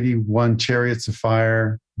costume lady won Chariots of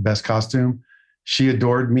Fire best costume. She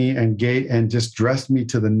adored me and just dressed me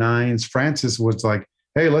to the nines. Francis was like,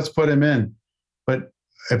 "Hey, let's put him in." But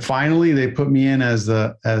finally, they put me in as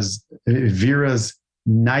Vera's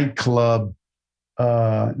nightclub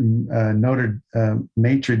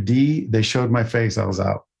maitre d'. They showed my face. I was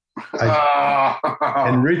out.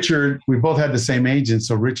 And Richard, we both had the same agent.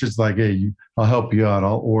 So Richard's like, "Hey, I'll help you out.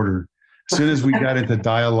 I'll order." As soon as we got into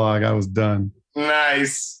dialogue, I was done.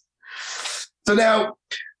 Nice. So now,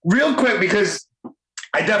 real quick, because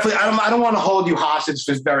I don't want to hold you hostage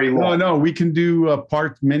for very long. No, we can do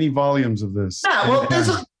many volumes of this.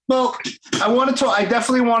 Yeah, I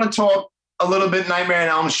definitely want to talk a little bit Nightmare on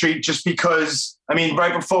Elm Street, just because, I mean,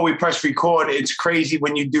 right before we press record, it's crazy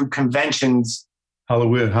when you do conventions.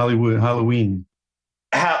 Halloween.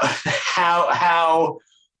 How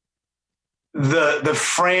the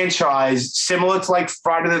franchise, similar to like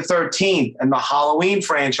Friday the 13th and the Halloween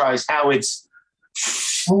franchise, how it's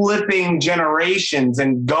flipping generations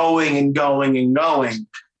and going and going and going,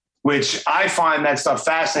 which I find that stuff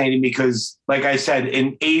fascinating because, like I said,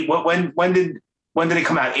 when did it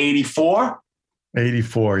come out? 84?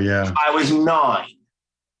 84, yeah. I was 9.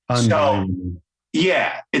 So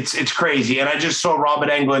yeah, it's crazy. And I just saw Robert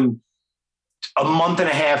Englund a month and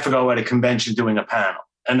a half ago at a convention doing a panel.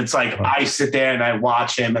 And it's like, I sit there and I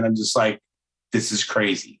watch him and I'm just like, this is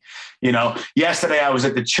crazy. You know, yesterday I was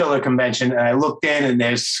at the Chiller convention and I looked in and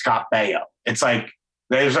there's Scott Baio. It's like,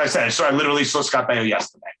 as I said, I literally saw Scott Baio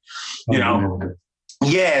yesterday, you know?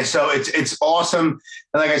 Yeah. So it's awesome.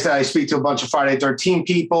 And like I said, I speak to a bunch of Friday the 13th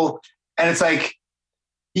people and it's like,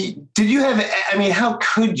 how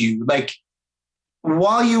could you, like,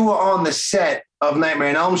 while you were on the set of Nightmare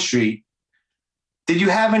on Elm Street, did you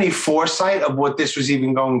have any foresight of what this was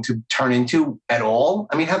even going to turn into at all?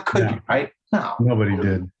 I mean, how could you, right? No. Nobody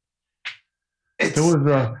did.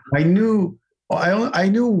 I knew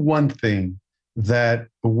one thing, that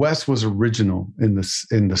Wes was original in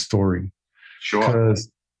the story. Sure.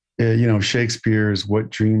 Because, Shakespeare's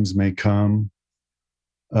What Dreams May Come,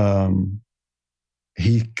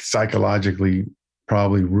 he psychologically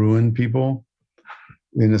probably ruined people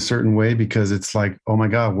in a certain way, because it's like, oh my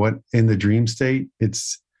God, what in the dream state?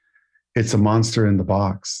 It's a monster in the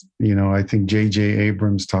box. I think J.J.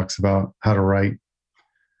 Abrams talks about how to write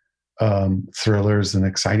thrillers and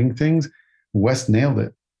exciting things. Wes nailed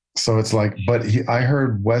it. So it's like, I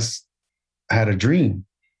heard Wes had a dream.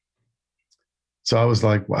 So I was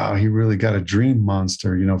like, wow, he really got a dream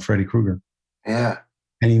monster, Freddy Krueger. Yeah.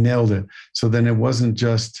 And he nailed it. So then it wasn't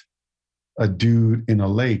just a dude in a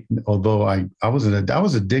lake, although I was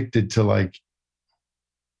addicted to like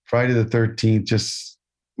Friday the 13th, just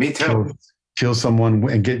me too. Kill someone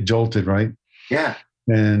and get jolted, right? Yeah.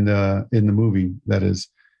 And in the movie, that is.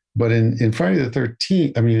 But in Friday the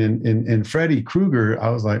 13th, in Freddy Krueger, I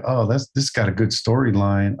was like, oh, this got a good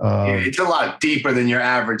storyline. It's a lot deeper than your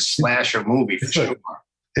average slasher movie, for sure.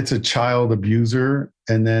 It's a child abuser,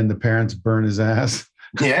 and then the parents burn his ass.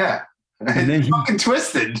 Yeah. And then fucking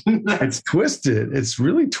twisted. It's twisted. It's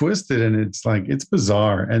really twisted, and it's like, it's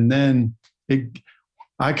bizarre. And then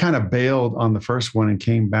I kind of bailed on the first one and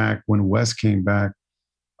came back when Wes came back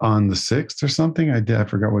on the 6th or something. I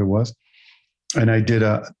forgot what it was. And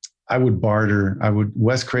I would barter.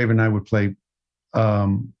 Wes Craven and I would play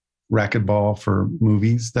racquetball for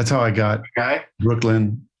movies. That's how I got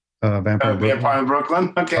Brooklyn, Vampire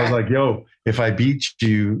Brooklyn. Okay. I was like, yo, if I beat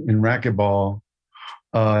you in racquetball,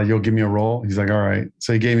 you'll give me a role. He's like, all right.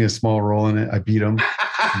 So he gave me a small role in it. I beat him.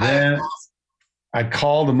 Then I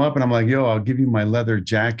called him up and I'm like, yo, I'll give you my leather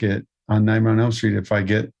jacket on Nightmare on Elm Street if I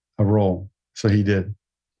get a role. So he did.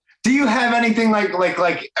 Do you have anything like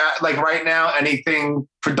right now, anything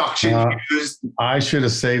production used? I should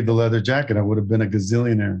have saved the leather jacket. I would have been a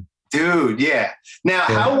gazillionaire. Dude, yeah. Now,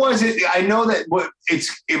 how was it? I know that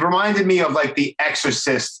it reminded me of like The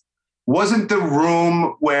Exorcist. Wasn't the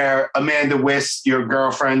room where Amanda Wyss, your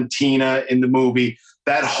girlfriend, Tina, in the movie,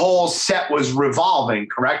 that whole set was revolving,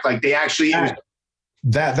 correct? Like they actually...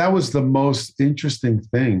 That was the most interesting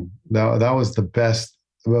thing. That was the best.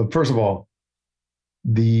 Well, first of all,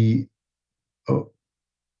 it's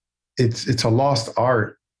a lost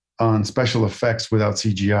art on special effects without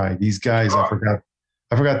CGI. These guys, I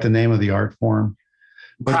forgot the name of the art form.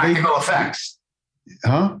 But practical effects.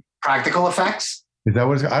 Huh? Practical effects? Is that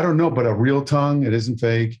what it's, I don't know, but a real tongue, it isn't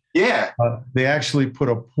fake. Yeah. They actually put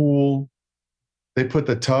a pool. They put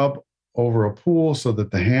the tub over a pool so that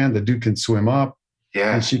the dude can swim up.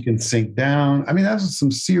 Yeah. And she can sink down. That was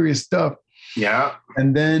some serious stuff. Yeah.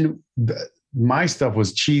 And then my stuff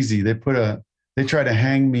was cheesy. They They tried to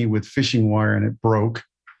hang me with fishing wire and it broke.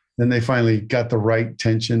 Then they finally got the right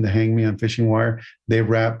tension to hang me on fishing wire. They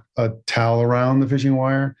wrapped a towel around the fishing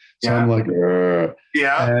wire. So I'm like, Ugh.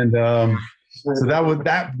 Yeah. And so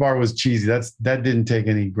that bar was cheesy. That didn't take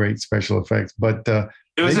any great special effects, but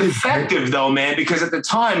it was effective though, man, because at the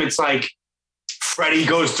time it's like Freddy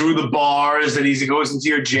goes through the bars and he goes into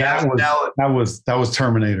your jail. That was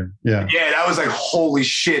Terminator. Yeah. Yeah, that was like, holy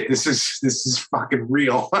shit, this is fucking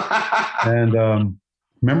real. And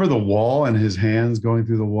remember the wall and his hands going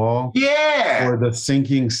through the wall? Yeah. Or the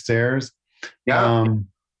sinking stairs? Yeah.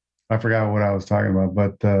 I forgot what I was talking about,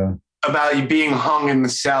 but about you being hung in the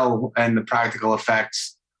cell and the practical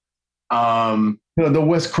effects. The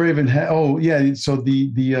Wes Craven. So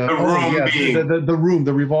the room,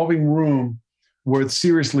 the revolving room, where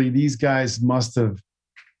seriously these guys must have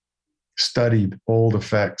studied old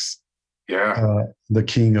effects. Yeah. The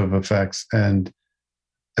king of effects, and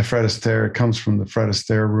Fred Astaire comes from the Fred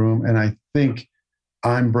Astaire room, and I think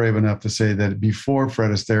I'm brave enough to say that before Fred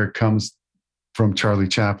Astaire comes from Charlie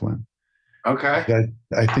Chaplin. Okay.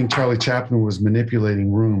 I think Charlie Chaplin was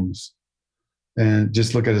manipulating rooms, and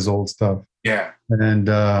just look at his old stuff. Yeah. And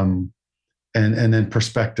then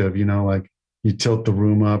perspective, like you tilt the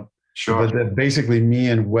room up. Sure. But that basically me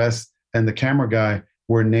and Wes and the camera guy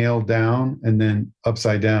were nailed down and then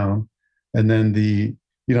upside down. And then the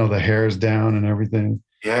hair's down and everything.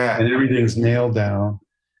 Yeah. And everything's nailed down.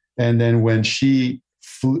 And then when she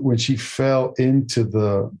fell into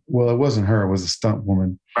it wasn't her, it was a stunt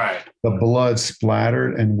woman. Right. The blood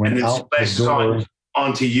splattered and went out the door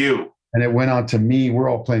onto you. And it went onto me. We're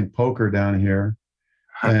all playing poker down here.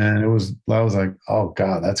 And I was like, oh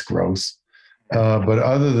God, that's gross. But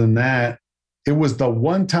other than that, it was the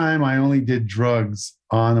one time I only did drugs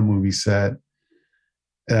on a movie set.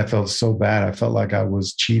 And I felt so bad. I felt like I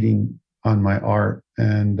was cheating on my art.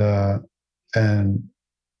 And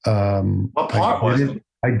what part was it?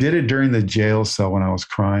 I did it during the jail cell when I was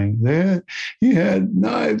crying. He had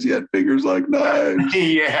knives. He had fingers like knives.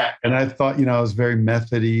 Yeah. And I thought, I was very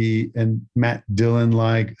methody and Matt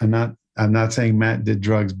Dillon-like. I'm not saying Matt did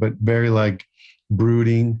drugs, but very like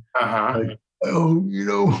brooding. Uh-huh. Like, I'm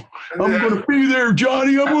going to be there,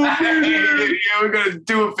 Johnny. I'm going to be there. Yeah, we're going to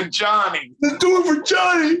do it for Johnny. Let's do it for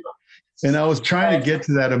Johnny. And I was trying to get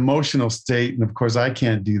to that emotional state. And of course I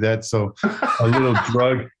can't do that. So a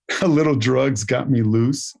little drugs got me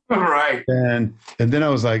loose. Right. And then I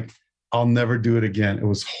was like, I'll never do it again. It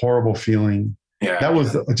was a horrible feeling. Yeah. That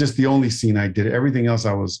was just the only scene I did. Everything else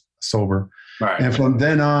I was sober. Right. And from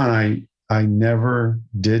then on, I never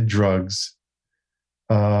did drugs.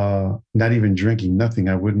 Not even drinking, nothing.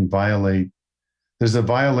 I wouldn't violate. There's a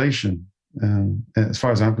violation. And as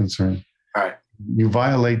far as I'm concerned, right. You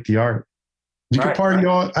violate the art. You can party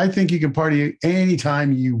I think you can party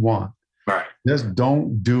anytime you want. Right. Just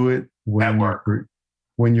don't do it when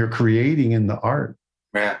you're creating in the art.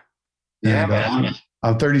 Yeah. Yeah, man.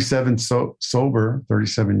 I'm 37 sober,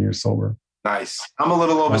 37 years sober. Nice. I'm a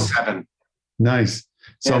little over 7. Nice.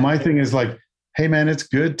 So my thing is like, hey man, it's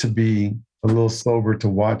good to be a little sober to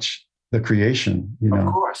watch the creation, Of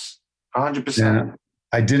course. 100%.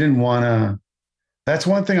 I didn't want to. That's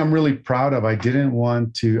one thing I'm really proud of. I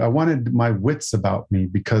wanted my wits about me,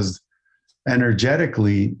 because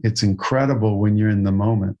energetically, it's incredible when you're in the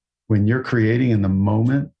moment. When you're creating in the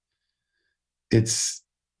moment, it's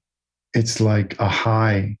like a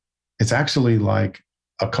high. It's actually like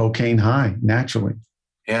a cocaine high, naturally.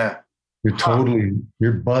 Yeah.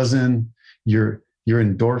 You're buzzing. Your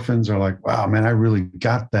endorphins are like, wow, man, I really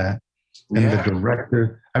got that. And the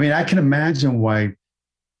director, I can imagine why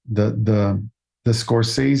the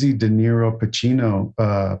Scorsese, De Niro, Pacino,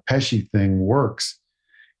 Pesci thing works,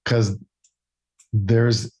 because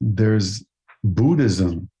there's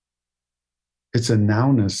Buddhism. It's a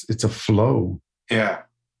nowness. It's a flow. Yeah.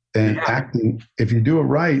 And acting, if you do it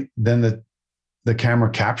right, then the camera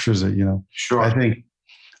captures it. Sure. I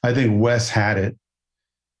think Wes had it.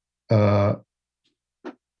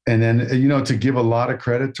 And then, to give a lot of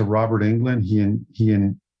credit to Robert Englund,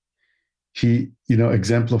 he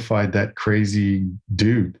exemplified that crazy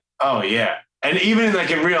dude. Oh yeah. And even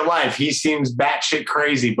in real life, he seems batshit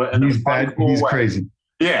crazy, but in he's way. Crazy.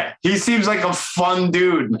 Yeah. He seems like a fun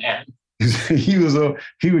dude, man. He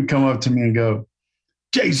would come up to me and go,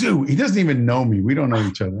 Jsu. He doesn't even know me. We don't know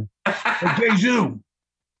each other. Jsu.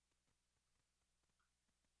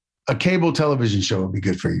 A cable television show would be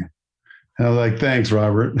good for you. And I was like, thanks,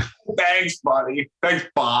 Robert. Thanks, buddy. Thanks,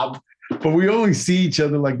 Bob. But we only see each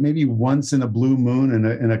other like maybe once in a blue moon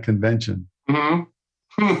in a convention. Mm-hmm.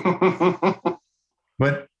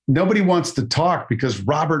 But nobody wants to talk because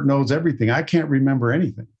Robert knows everything. I can't remember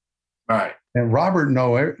anything. Right. And Robert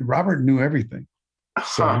knew everything.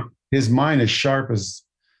 So his mind is sharp as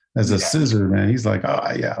a scissor, man. He's like,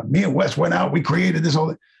 oh yeah, me and Wes went out, we created this whole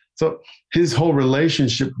thing. So his whole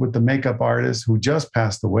relationship with the makeup artist who just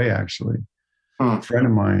passed away, actually, a friend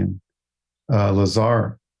of mine,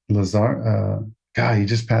 Lazar, he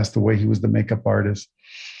just passed away. He was the makeup artist.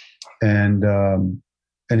 And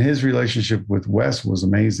his relationship with Wes was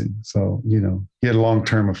amazing. So, he had a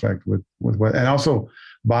long-term effect with Wes. And also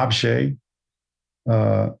Bob Shea,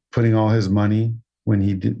 putting all his money when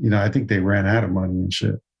he did, I think they ran out of money and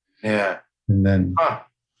shit. Yeah. And then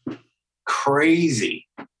crazy.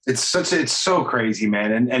 It's so crazy,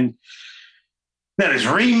 man. And now there's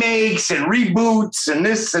remakes and reboots and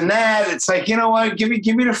this and that. It's like, you know what? Give me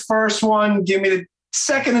the first one. Give me the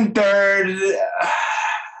second and third.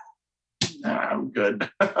 I'm good.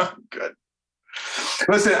 I'm good.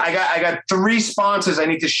 Listen, I got 3 sponsors I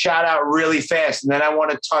need to shout out really fast, and then I want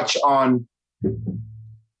to touch on.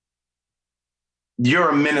 You're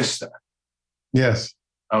a minister. Yes.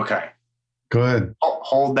 Okay. Go ahead.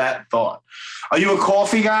 Hold that thought. Are you a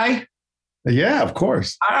coffee guy? Yeah, of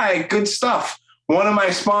course. All right, good stuff. One of my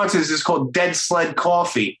sponsors is called Dead Sled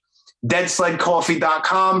Coffee.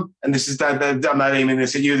 DeadSledCoffee.com. And this is that I'm not aiming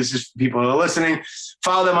this at you. This is for people who are listening.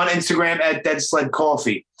 Follow them on Instagram at Dead Sled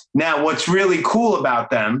Coffee. Now, what's really cool about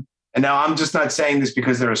them, and now I'm just not saying this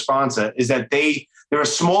because they're a sponsor, is that they're a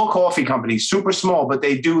small coffee company, super small, but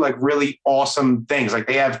they do like really awesome things. Like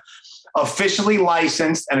they have officially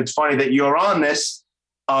licensed, and it's funny that you're on this.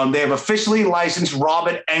 They have officially licensed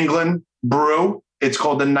Robert Englund brew. It's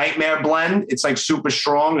called the Nightmare Blend. It's like super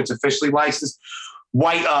strong. It's officially licensed.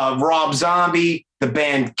 Rob Zombie, the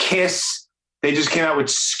band Kiss. They just came out with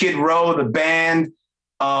Skid Row, the band.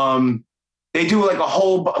 They do like a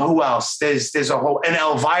whole, who else? There's an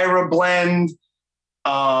Elvira blend.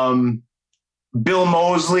 Bill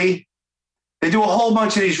Moseley. They do a whole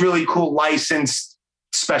bunch of these really cool licensed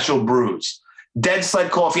special brews. Dead Sled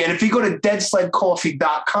Coffee. And if you go to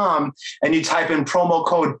deadsledcoffee.com and you type in promo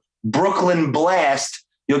code Brooklyn Blast,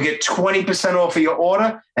 you'll get 20% off of your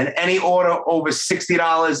order, and any order over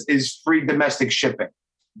 $60 is free domestic shipping.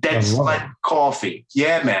 Dead Sled Coffee.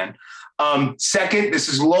 Yeah, man. Second, this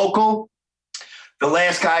is local. The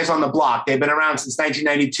Last Guys on the Block. They've been around since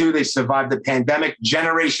 1992. They survived the pandemic.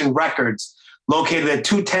 Generation Records, located at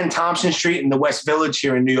 210 Thompson Street in the West Village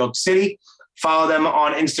here in New York City. Follow them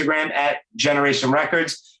on Instagram at Generation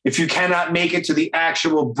Records. If you cannot make it to the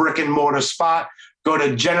actual brick and mortar spot, go to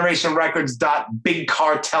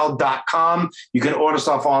generationrecords.bigcartel.com. You can order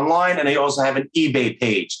stuff online, and they also have an eBay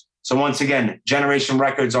page. So once again, Generation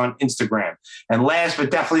Records on Instagram. And last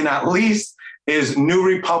but definitely not least is New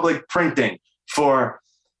Republic Printing for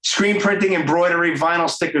screen printing, embroidery, vinyl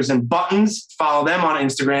stickers, and buttons. Follow them on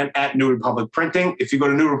Instagram at New Republic Printing. If you go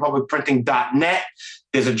to newrepublicprinting.net,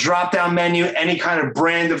 there's a drop-down menu, any kind of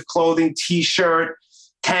brand of clothing, T-shirt,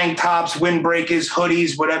 tank tops, windbreakers,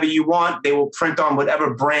 hoodies, whatever you want. They will print on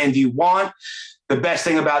whatever brand you want. The best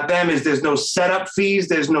thing about them is there's no setup fees,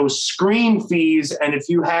 there's no screen fees, and if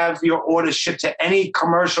you have your order shipped to any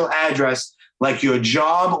commercial address, like your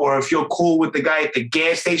job, or if you're cool with the guy at the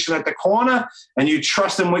gas station at the corner and you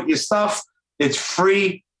trust him with your stuff, it's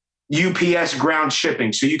free UPS ground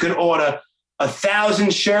shipping. So you can order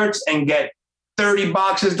 1,000 shirts and get 30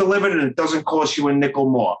 boxes delivered, and it doesn't cost you a nickel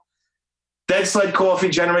more. Dead Sled Coffee,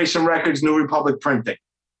 Generation Records, New Republic Printing.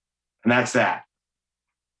 And that's that.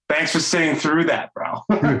 Thanks for sitting through that, bro.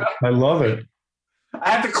 Dude, I love it.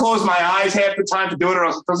 I have to close my eyes half the time to do it, or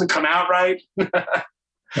else it doesn't come out right.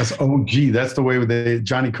 That's OG. That's the way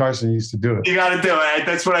Johnny Carson used to do it. You got to do it.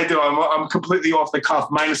 That's what I do. I'm completely off the cuff,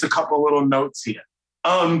 minus a couple of little notes here.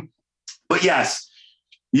 But yes,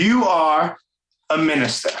 you are a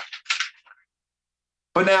minister.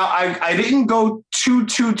 But now I didn't go too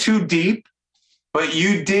deep, but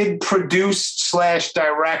you did produce /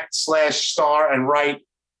 direct / star and write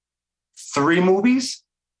 3 movies?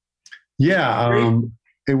 Yeah.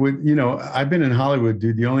 It would, I've been in Hollywood,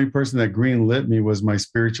 dude. The only person that green lit me was my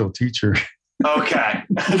spiritual teacher. Okay.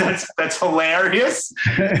 That's hilarious.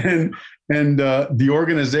 and the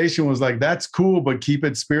organization was like, that's cool, but keep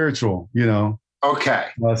it spiritual, Okay.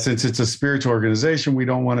 Since it's a spiritual organization, we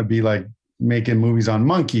don't want to be like making movies on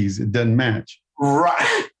monkeys. It doesn't match.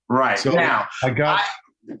 Right. So now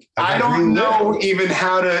I don't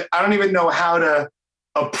even know how to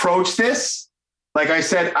approach this. Like I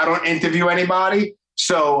said, I don't interview anybody.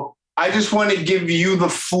 So I just want to give you the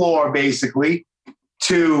floor basically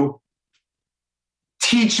to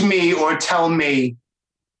teach me or tell me,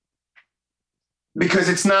 because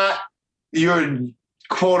it's not your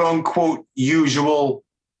quote unquote usual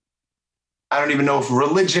I don't even know if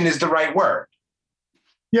religion is the right word.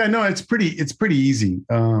 Yeah, no, it's pretty easy.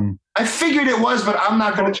 I figured it was, but I'm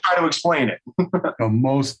not going to try to explain it.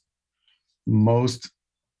 Most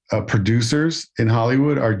producers in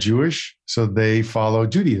Hollywood are Jewish, so they follow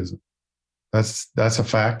Judaism. That's a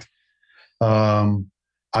fact.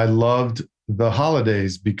 I loved the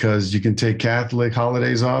holidays because you can take Catholic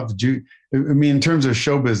holidays off. In terms of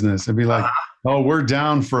show business, it'd be like, oh, we're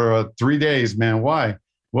down for 3 days, man. Why?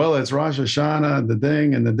 Well, it's Rosh Hashanah, the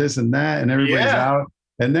thing, and the this and that, and everybody's out.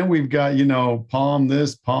 And then we've got, palm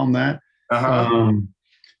this, palm that. And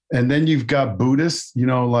then you've got Buddhists,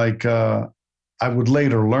 like I would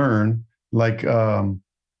later learn, like, Ramus,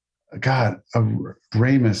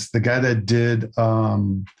 the guy that did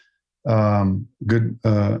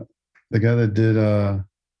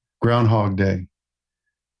Groundhog Day.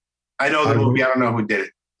 I know the movie. I don't know who did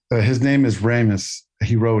it. His name is Ramus.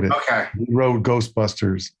 He wrote it. Okay. He wrote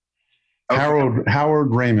Ghostbusters. Okay.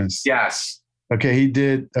 Howard Ramus. Yes. Okay, he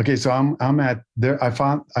did. Okay, so I'm at there. I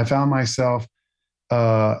found myself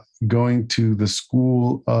going to the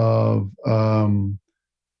school of what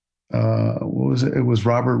was it? It was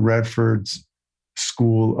Robert Redford's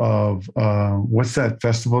school of what's that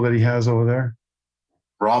festival that he has over there?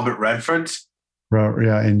 Robert Redford's?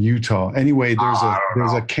 Yeah, in Utah. Anyway,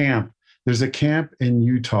 there's a camp. There's a camp in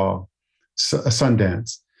Utah,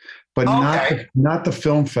 Sundance. But not the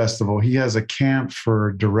film festival. He has a camp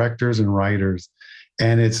for directors and writers.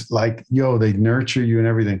 And it's like, they nurture you and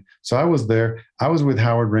everything. So I was there. I was with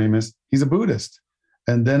Howard Ramus. He's a Buddhist.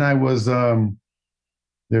 And then I was,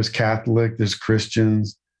 there's Catholic, there's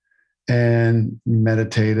Christians, and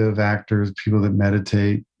meditative actors, people that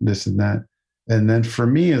meditate, this and that. And then for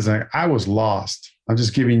me, it's like, I was lost. I'm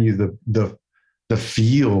just giving you the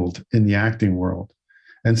field in the acting world.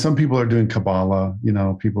 And some people are doing Kabbalah,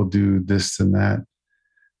 people do this and that.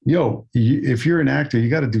 If you're an actor,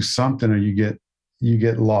 you got to do something or you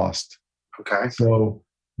get lost. Okay. So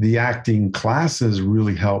the acting classes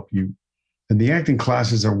really help you. And the acting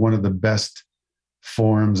classes are one of the best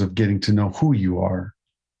forms of getting to know who you are.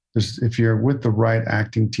 If you're with the right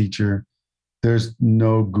acting teacher, there's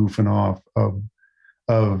no goofing off of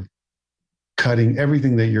cutting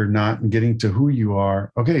everything that you're not and getting to who you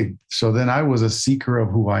are. Okay, so then I was a seeker of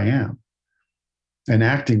who I am. And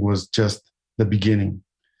acting was just the beginning.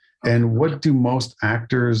 And what do most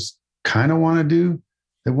actors kind of want to do?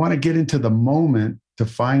 They want to get into the moment to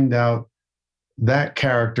find out that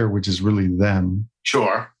character, which is really them.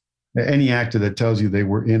 Sure. Any actor that tells you they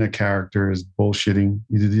were in a character is bullshitting.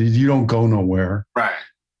 You don't go nowhere. Right.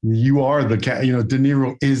 You are De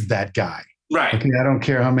Niro is that guy. Right. Okay, I don't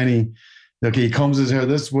care how many. Okay, he combs his hair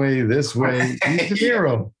this way. He's De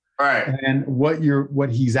Niro. Right. And what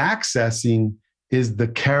he's accessing is the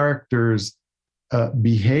character's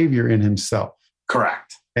behavior in himself.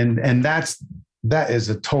 Correct. And that is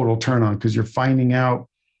a total turn on because you're finding out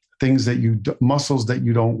things muscles that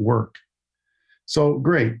you don't work. So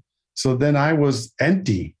great. So then I was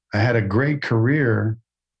empty. I had a great career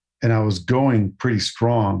and I was going pretty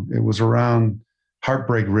strong. It was around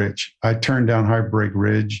Heartbreak Ridge. I turned down Heartbreak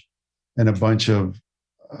Ridge and a bunch of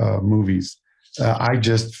movies. I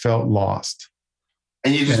just felt lost.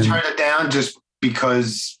 And you just turned it down just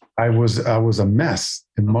because? I was a mess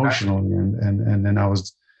emotionally. Okay. And then I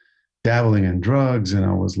was dabbling in drugs and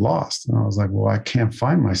I was lost. And I was like, well, I can't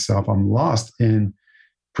find myself. I'm lost in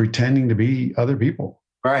pretending to be other people.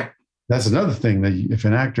 Right. That's another thing that if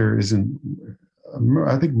an actor isn't,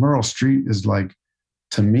 I think Meryl Streep is like,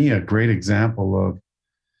 to me, a great example of,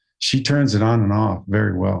 she turns it on and off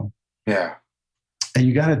very well. Yeah. And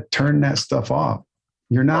you got to turn that stuff off.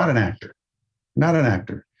 You're not an actor. Not an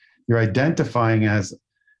actor. You're identifying as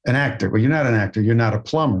an actor, but you're not an actor. You're not a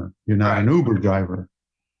plumber. You're not an Uber driver.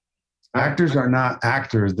 Actors are not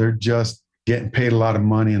actors. They're just getting paid a lot of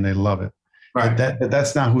money and they love it. Right. But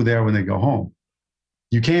that's not who they are when they go home.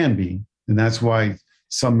 You can be. And that's why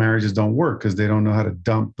some marriages don't work because they don't know how to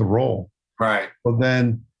dump the role. Right. Well,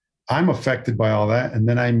 then I'm affected by all that. And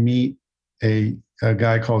then I meet a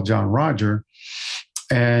guy called John Roger.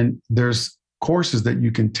 And there's courses that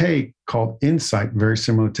you can take called Insight, very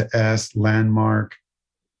similar to Landmark.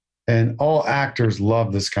 And all actors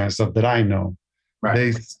love this kind of stuff that I know.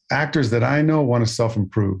 Right. Actors that I know want to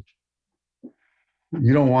self-improve.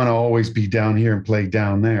 You don't want to always be down here and play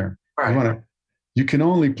down there. Right. You can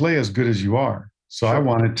only play as good as you are. So sure. I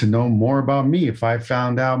wanted to know more about me. If I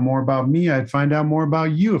found out more about me, I'd find out more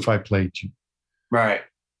about you if I played you. Right.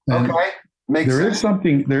 And okay. Makes sense.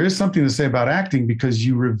 There is something to say about acting because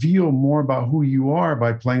you reveal more about who you are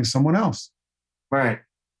by playing someone else. Right.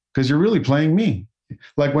 Because you're really playing me.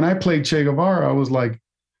 Like when I played Che Guevara, I was like,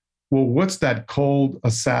 well, what's that cold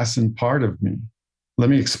assassin part of me? Let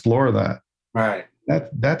me explore that. Right.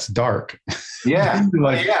 That's dark. Yeah. Then you're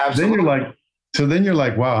like, yeah, absolutely. then you're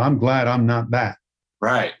like, wow, I'm glad I'm not that.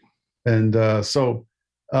 Right. And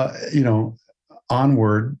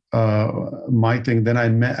onward, my thing, then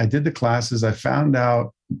I did the classes. I found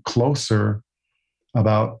out closer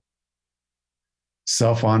about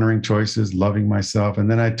self-honoring choices, loving myself. And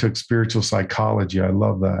then I took spiritual psychology. I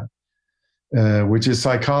love that, which is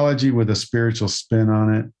psychology with a spiritual spin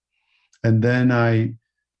on it. And then I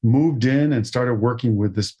moved in and started working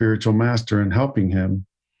with the spiritual master and helping him.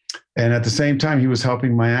 And at the same time, he was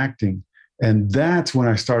helping my acting. And that's when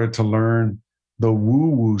I started to learn the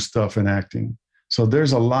woo-woo stuff in acting. So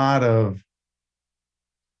there's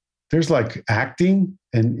like acting,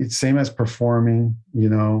 and it's same as performing,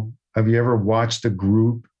 Have you ever watched a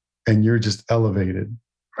group and you're just elevated?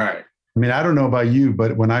 Right. I mean, I don't know about you,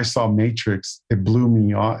 but when I saw Matrix, it blew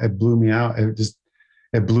me out. It blew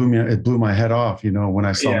my head off, when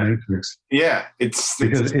I saw Matrix. Yeah.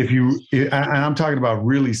 Because and I'm talking about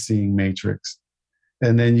really seeing Matrix,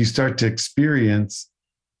 and then you start to experience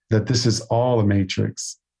that this is all a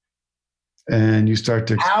Matrix. And you start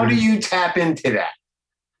to how do you tap into that?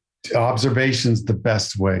 Observation's the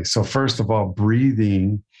best way. So first of all,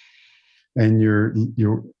 breathing, and you're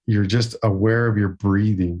just aware of your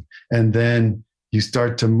breathing. And then you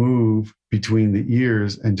start to move between the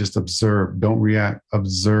ears and just observe. Don't react,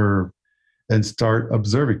 observe, and start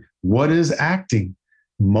observing. What is acting?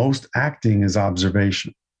 Most acting is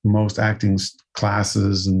observation. Most acting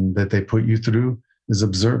classes and that they put you through is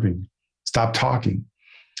observing. Stop talking.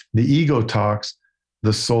 The ego talks,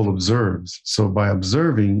 the soul observes. So by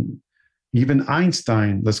observing, even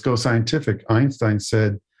Einstein, let's go scientific. Einstein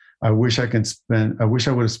said, I wish I would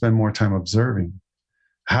have spent more time observing.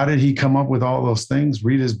 How did he come up with all those things?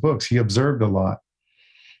 Read his books. He observed a lot.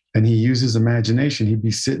 And he used his imagination. He'd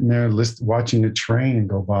be sitting there watching a train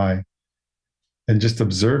go by and just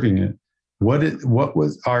observing it. What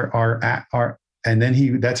was our and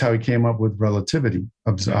then that's how he came up with relativity,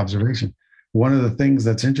 observation. One of the things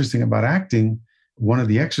that's interesting about acting, one of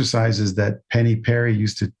the exercises that Peggy Fury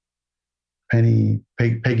used to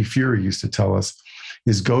tell us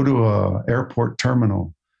is go to a airport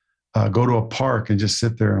terminal, go to a park and just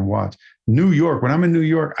sit there and watch. New York, when I'm in New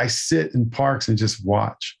York, I sit in parks and just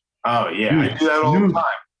watch. Oh yeah, I do that all the time.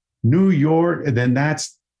 New York, and then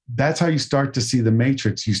that's how you start to see the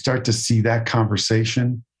Matrix. You start to see that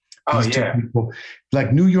conversation. Oh yeah. People,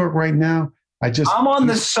 like New York right now, I'm on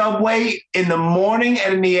the subway in the morning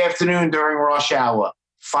and in the afternoon during rush hour,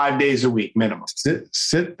 5 days a week minimum.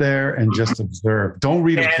 Sit there and just observe. Don't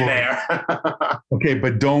read a book. Okay,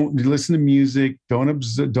 but don't listen to music. Don't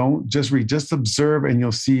just read. Just observe, and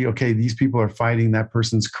you'll see. Okay, these people are fighting. That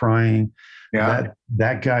person's crying. Yeah,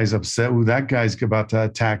 that guy's upset. Ooh, that guy's about to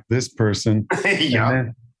attack this person. Yeah,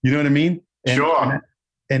 then, you know what I mean? Sure.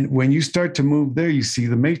 And when you start to move there, you see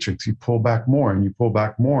the Matrix. You pull back more, and you pull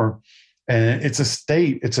back more. And it's a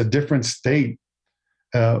state, it's a different state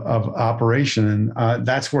of operation. And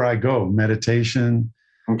that's where I go, meditation.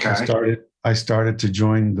 Okay. I started to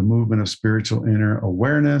join the movement of spiritual inner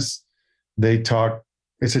awareness. They talk,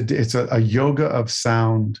 it's a yoga of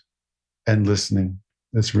sound and listening.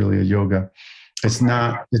 It's really a yoga. It's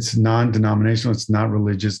non-denominational. It's not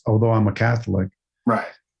religious, although I'm a Catholic. Right.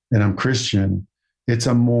 And I'm Christian. It's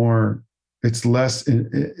less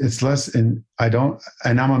in,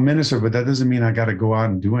 and I'm a minister, but that doesn't mean I got to go out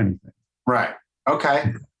and do anything. Right.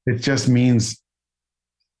 Okay. It just means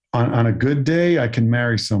on a good day, I can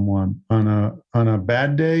marry someone. On a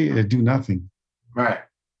bad day, I do nothing. Right.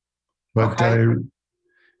 But, and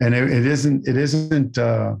it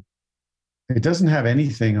doesn't have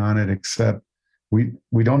anything on it except we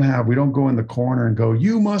don't go in the corner and go,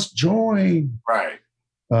 you must join. Right.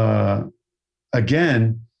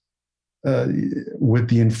 Again, with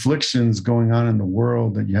the inflictions going on in the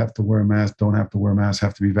world that you have to wear a mask, don't have to wear a mask,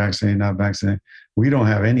 have to be vaccinated, not vaccinated. We don't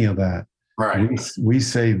have any of that. Right. We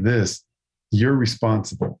say this, you're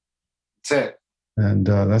responsible. That's it. And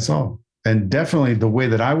that's all. And definitely the way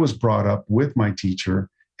that I was brought up with my teacher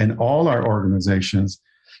and all our organizations,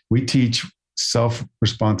 we teach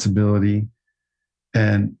self-responsibility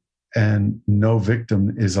and no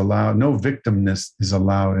victimness is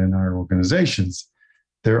allowed in our organizations.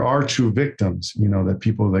 There are true victims, that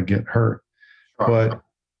people that get hurt. But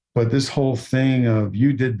this whole thing of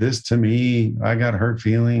you did this to me, I got hurt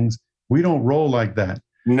feelings. We don't roll like that.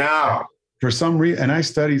 No. For some reason, and I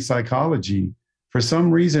studied psychology. For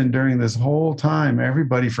some reason, during this whole time,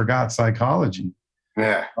 everybody forgot psychology.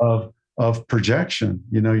 Yeah. Of projection.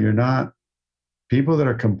 You're not people that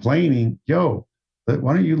are complaining. Yo,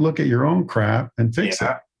 Why don't you look at your own crap and fix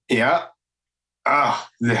it? Yeah. Oh,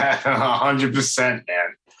 100%, man.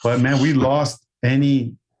 But man, we lost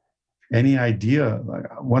any idea.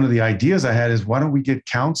 Like, one of the ideas I had is, why don't we get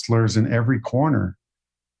counselors in every corner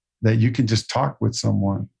that you can just talk with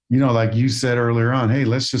someone? You know, like you said earlier on, hey,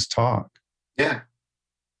 let's just talk. Yeah.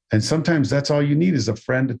 And sometimes that's all you need is a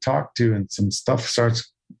friend to talk to, and some stuff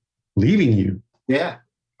starts leaving you. Yeah,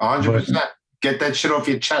 100%. Get that shit off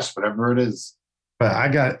your chest, whatever it is. But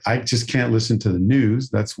I just can't listen to the news.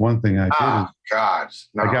 That's one thing I did. Oh, God.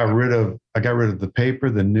 No. I got rid of the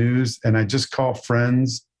paper, the news, and I just call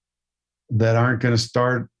friends that aren't going to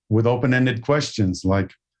start with open-ended questions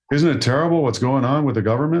like, isn't it terrible what's going on with the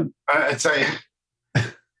government? It's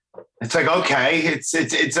like, okay,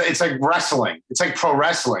 it's like wrestling. It's like pro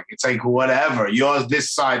wrestling. It's like whatever. Yours,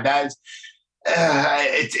 this side, that.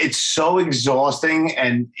 It's so exhausting,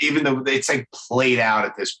 and even though it's like played out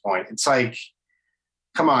at this point, it's like,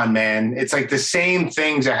 come on, man. It's like the same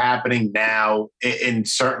things are happening now in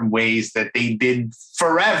certain ways that they did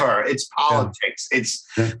forever. It's politics.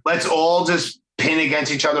 Let's all just pin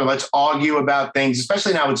against each other. Let's argue about things,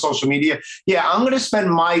 especially now with social media. Yeah, I'm going to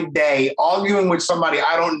spend my day arguing with somebody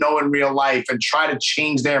I don't know in real life and try to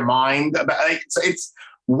change their mind. It's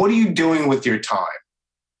what are you doing with your time?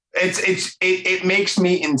 It makes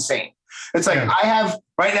me insane. It's like I have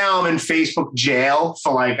right now. I'm in Facebook jail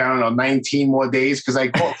for like, I don't know, 19 more days because I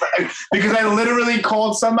literally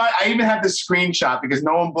called somebody. I even have the screenshot because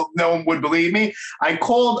no one would believe me. I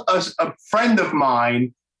called a friend of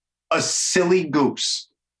mine a silly goose.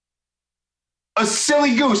 A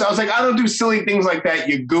silly goose. I was like, I don't do silly things like that,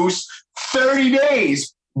 you goose. 30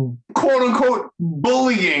 days, quote unquote,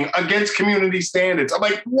 bullying against community standards. I'm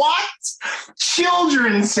like, what?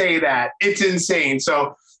 Children say that. It's insane.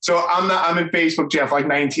 So I'm in Facebook jail for like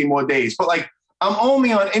 19 more days. But like, I'm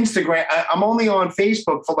only on Instagram. I'm only on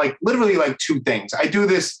Facebook for like literally like two things. I do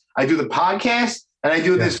the podcast, and I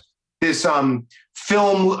do this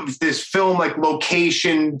film like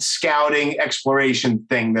location scouting exploration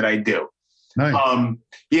thing that I do. Nice.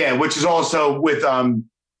 Which is also with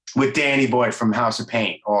Danny Boy from House of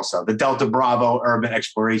Pain, also the Delta Bravo Urban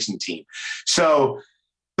Exploration Team. So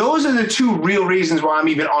those are the two real reasons why I'm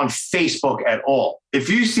even on Facebook at all. If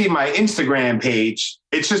you see my Instagram page,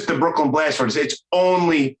 it's just the Brooklyn Blast Furnace. It's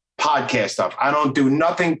only podcast stuff. I don't do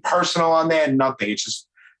nothing personal on there. Nothing. It's just,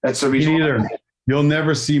 that's the reason. Me neither. You'll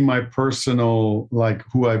never see my personal, like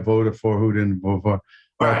who I voted for, who didn't vote for,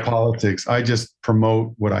 or politics. I just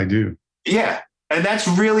promote what I do. Yeah. And that's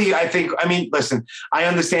really, I mean, listen, I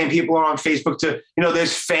understand people are on Facebook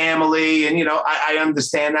there's family and, I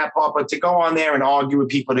understand that part, but to go on there and argue with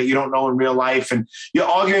people that you don't know in real life, and you're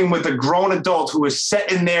arguing with a grown adult who is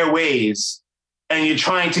set in their ways, and you're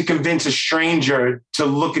trying to convince a stranger to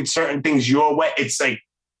look at certain things your way. It's like,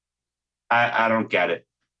 I don't get it.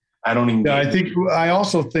 I don't even get it. I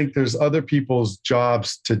also think there's other people's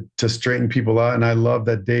jobs to straighten people out. And I love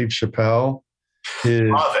that Dave Chappelle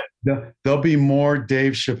love it. There'll be more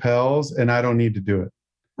Dave Chappelle's, and I don't need to do it.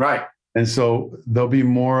 Right. And so there'll be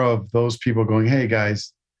more of those people going, hey,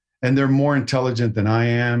 guys, and they're more intelligent than I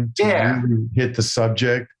am to really hit the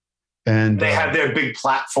subject. And they have their big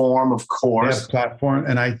platform, of course. Platform.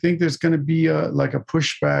 And I think there's going to be a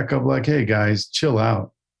pushback of like, hey, guys, chill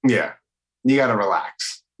out. Yeah. You got to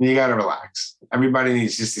relax. Everybody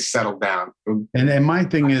needs just to settle down. And my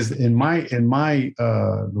thing is, in my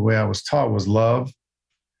the way I was taught was love,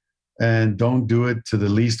 and don't do it to the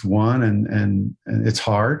least one. And it's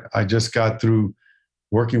hard. I just got through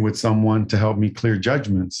working with someone to help me clear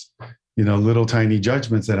judgments, little tiny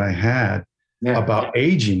judgments that I had about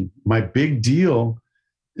aging. My big deal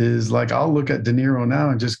is like, I'll look at De Niro now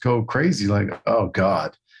and just go crazy. Like, oh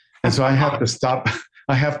God. And so I have to stop.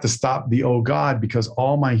 I have to stop the oh God, because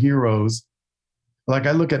all my heroes, like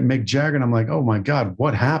I look at Mick Jagger and I'm like, oh my God,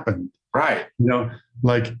 what happened? Right.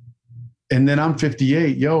 And then I'm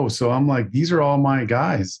 58, so I'm like, these are all my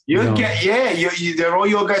guys. They're all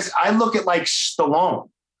your guys. I look at like Stallone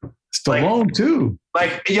too.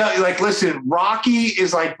 Listen, Rocky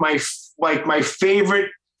is like my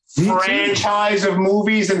favorite franchise of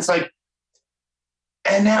movies. And it's like,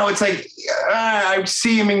 and now it's like, I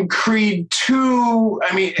see him in Creed 2.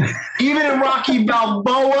 I mean, even in Rocky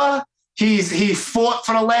Balboa, he fought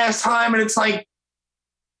for the last time, and it's like,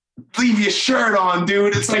 leave your shirt on,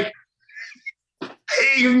 dude. It's like,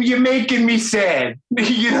 you're making me sad.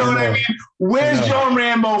 You know what I mean? Where's John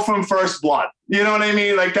Rambo from First Blood? You know what I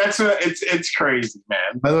mean? Like it's crazy, man.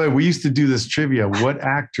 By the way, we used to do this trivia. What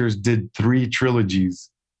actors did 3 trilogies?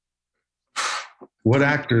 What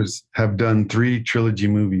actors have done 3 trilogy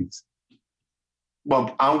movies?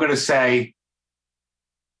 Well, I'm going to say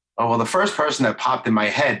Oh, well, the first person that popped in my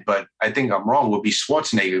head, but I think I'm wrong, would be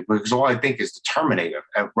Schwarzenegger, because all I think is the Terminator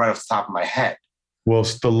right off the top of my head. Well,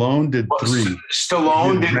 Stallone did 3.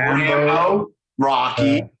 Stallone did Rambo,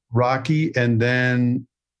 Rocky, and then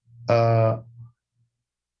what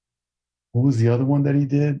was the other one that he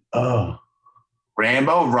did?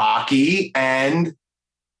 Rambo, Rocky, and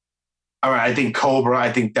all right, I think Cobra,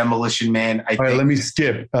 I think Demolition Man. All right, let me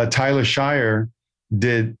skip. Tyler Shire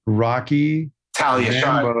did Rocky, Talia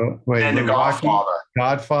Shire, and The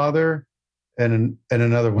Godfather, and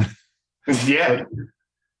another one. Yeah.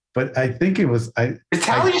 But I think it was. Is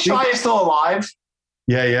Talia Shire still alive?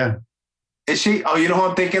 Yeah. Is she? Oh, you know who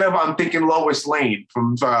I'm thinking of? I'm thinking Lois Lane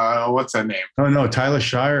from what's her name? Oh no, Tyler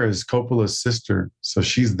Shire is Coppola's sister, so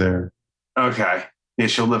she's there. Okay, yeah,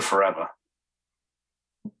 she'll live forever.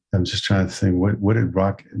 I'm just trying to think. What did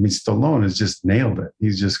Rock? I mean, Stallone has just nailed it. He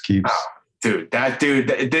just keeps. Oh, that dude.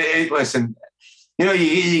 Listen, you know,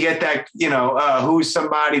 you get that. You know, who's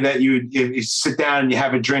somebody that you sit down and you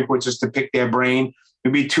have a drink with just to pick their brain?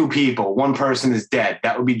 It'd be 2 people. One person is dead.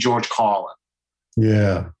 That would be George Carlin.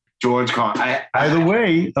 Yeah. George Carlin. By the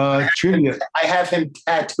way, trivia. I have him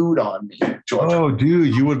tattooed on me, George. Oh,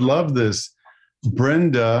 dude, you would love this.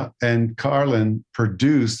 Brenda and Carlin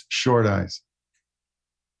produced Short Eyes.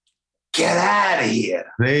 Get out of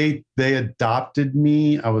here. They adopted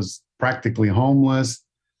me. I was practically homeless.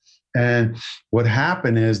 And what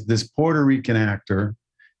happened is this Puerto Rican actor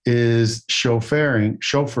is chauffeuring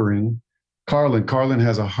Carlin. Carlin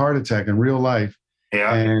has a heart attack in real life.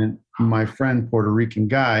 Yeah. And my friend, Puerto Rican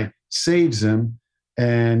guy, saves him.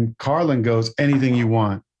 And Carlin goes, anything you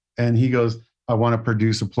want. And he goes, I want to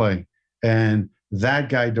produce a play. And that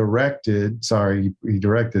guy directed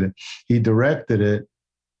it. He directed it.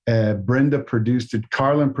 Brenda produced it.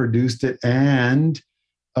 Carlin produced it. And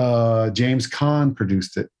James Caan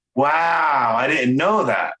produced it. Wow. I didn't know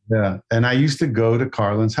that. Yeah. And I used to go to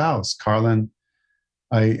Carlin's house. Carlin,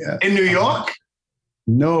 in New York?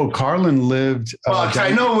 No, Carlin lived.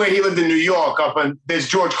 I know where he lived in New York. There's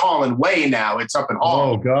George Carlin Way now. It's up in Harlem.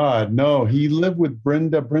 Oh God, no! He lived with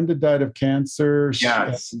Brenda. Brenda died of cancer.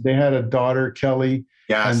 Yes. They had a daughter, Kelly.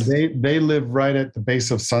 Yes. And they live right at the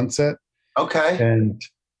base of Sunset. Okay. And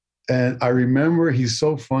I remember he's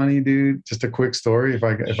so funny, dude. Just a quick story, if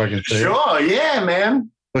I can say. Sure. Yeah,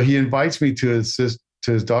 man. So he invites me to his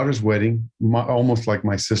daughter's wedding, almost like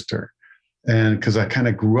my sister. And because I kind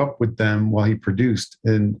of grew up with them while he produced,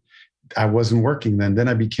 and I wasn't working then. Then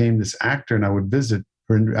I became this actor, and I would visit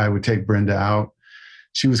Brenda. I would take Brenda out.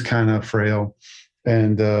 She was kind of frail,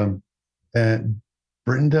 and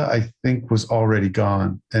Brenda, I think, was already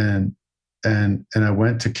gone. And I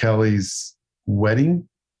went to Kelly's wedding,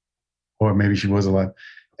 or maybe she was alive.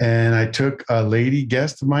 And I took a lady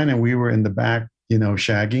guest of mine, and we were in the back,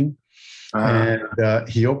 shagging. And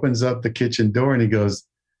he opens up the kitchen door, and he goes,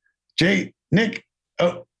 Jay, Nick,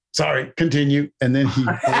 oh, sorry, continue. And then he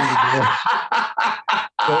closed the door.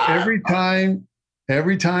 So every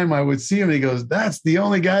time I would see him, he goes, that's the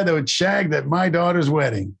only guy that would shag at my daughter's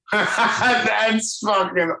wedding. That's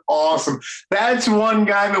fucking awesome. That's one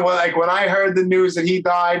guy that, when I heard the news that he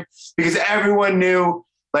died, because everyone knew,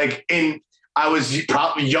 I was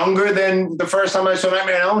probably younger than the first time I saw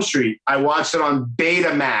Nightmare on Elm Street. I watched it on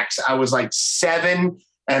Betamax. I was 7,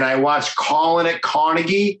 and I watched Colin at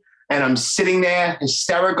Carnegie. And I'm sitting there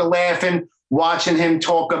hysterical laughing, watching him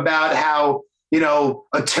talk about how,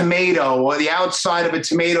 a tomato, or the outside of a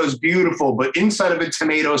tomato is beautiful, but inside of a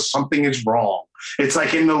tomato, something is wrong. It's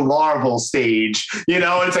in the larval stage,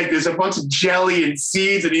 it's there's a bunch of jelly and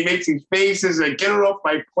seeds, and he makes these faces and get it off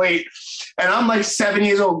my plate. And I'm 7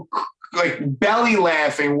 years old, belly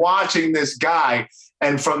laughing, watching this guy.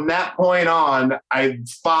 And from that point on, I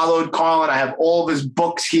followed Carlin. I have all of his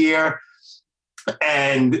books here.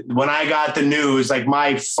 And when I got the news,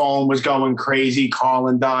 my phone was going crazy.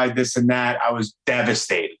 Carlin died, this and that. I was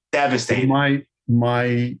devastated. From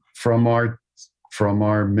our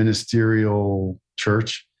ministerial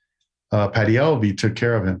church, Patty Elvey took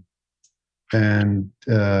care of him, and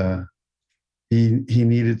he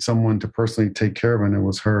needed someone to personally take care of him. And it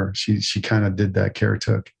was her. She kind of did that,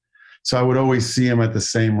 caretook. So I would always see him at the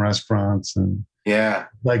same restaurants, and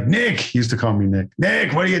Nick, he used to call me Nick.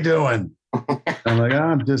 Nick, what are you doing?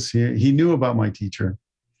 I'm I'm just here. He knew about my teacher.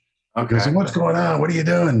 Okay. He said, what's going on? What are you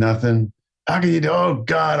doing? Nothing. How can you do? Oh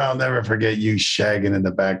God, I'll never forget you shagging in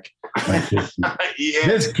the back. Yeah.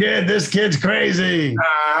 This kid's crazy.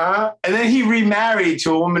 And then he remarried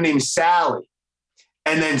to a woman named Sally.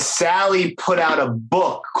 And then Sally put out a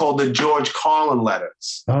book called The George Carlin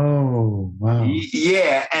Letters. Oh, wow.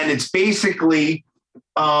 Yeah. And it's basically,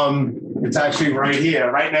 it's actually right here,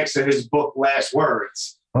 right next to his book, Last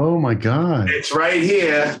Words. Oh my God. It's right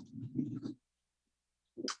here.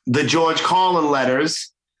 The George Carlin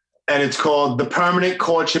letters, and it's called The Permanent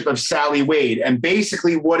Courtship of Sally Wade. And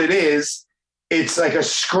basically what it is, it's like a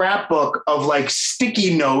scrapbook of like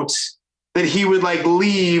sticky notes that he would like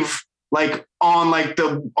leave like on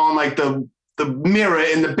the mirror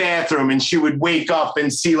in the bathroom, and she would wake up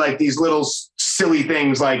and see like these little silly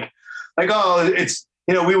things like, oh, it's,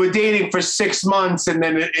 you know, we were dating for 6 months, and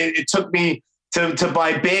then it took me to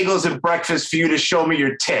buy bagels and breakfast for you to show me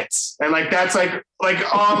your tits. And like, that's like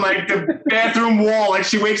on like the bathroom wall. Like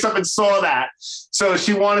she wakes up and saw that. So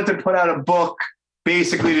she wanted to put out a book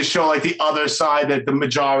basically to show like the other side that the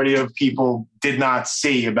majority of people did not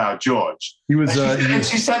see about George. He was, and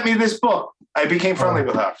she sent me this book. I became friendly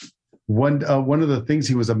with her. One of the things,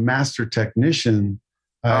 he was a master technician.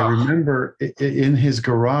 I remember in his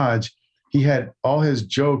garage, he had all his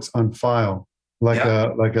jokes on file, like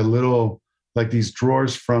a little, like these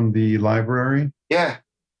drawers from the library. Yeah.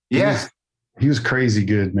 Yeah. He was crazy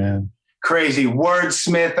good, man. Crazy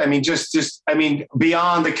wordsmith. I mean, just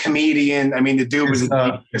beyond the comedian. I mean, the dude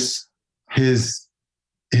was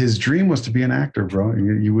his dream was to be an actor, bro.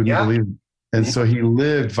 You wouldn't believe it. And so he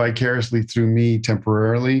lived vicariously through me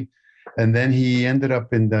temporarily. And then he ended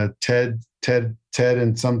up in the Ted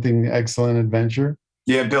and something Excellent Adventure.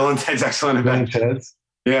 Yeah, Bill and Ted's Excellent Adventure. Bill and Ted's.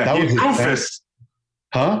 Yeah, that was Rufus.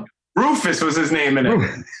 Huh? Rufus was his name in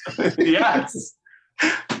it. Yes.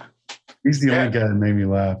 He's the only guy that made me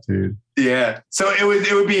laugh, dude. Yeah. So it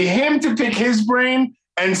would be him to pick his brain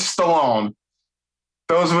and Stallone.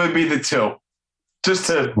 Those would be the two. Just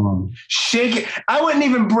to shake it. I wouldn't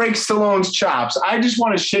even break Stallone's chops. I just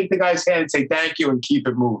want to shake the guy's hand and say thank you and keep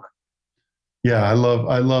it moving. Yeah, I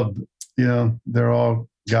love, you know, they're all,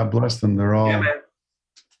 God bless them. They're all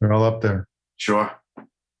up there. Sure.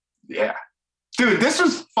 Yeah. Dude, this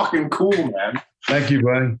was fucking cool, man. Thank you,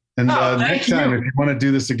 buddy. And next time, if you want to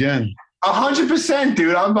do this again. 100%,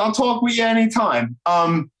 dude. I'll talk with you anytime.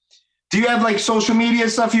 Do you have like social media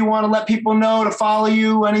stuff you want to let people know to follow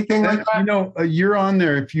you, anything like that? You know, you're on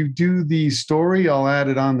there. If you do the story, I'll add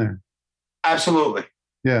it on there. Absolutely.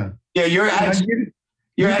 Yeah. Yeah, you're guys,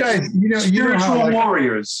 spiritual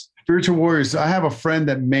warriors. Spiritual warriors. I have a friend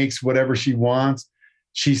that makes whatever she wants.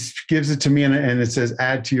 She gives it to me and it says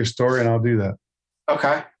add to your story, and I'll do that.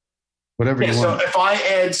 Okay. Whatever you want. So if I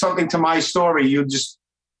add something to my story, you can just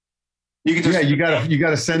you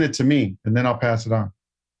gotta send it to me, and then I'll pass it on.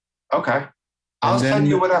 Okay. I'll send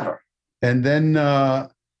you whatever. And then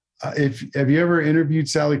have you ever interviewed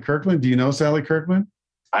Sally Kirkland? Do you know Sally Kirkland?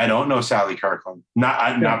 I don't know Sally Kirkland.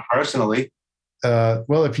 Not personally.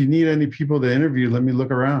 Well, if you need any people to interview, let me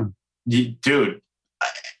look around. Dude,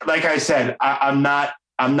 like I said, I'm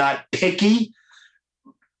not picky.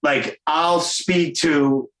 Like, I'll speak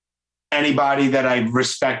to anybody that I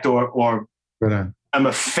respect or I'm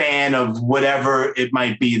a fan of whatever it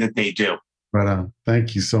might be that they do. Right on.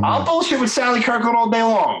 Thank you so much. I'll bullshit with Sally Kirkland all day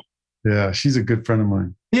long. Yeah, she's a good friend of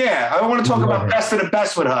mine. Yeah, I want to talk about best of the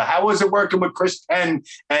best with her. How was it working with Chris Penn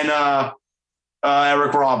and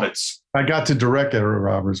Eric Roberts? I got to direct Eric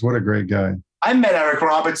Roberts. What a great guy. I met Eric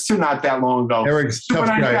Roberts too not that long ago. Eric's tough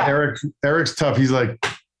guy. Eric's tough. He's like,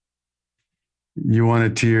 you want a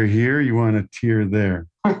tear here? You want a tear there?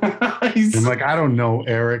 I'm like, I don't know,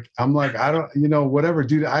 Eric. I'm like, I don't, whatever,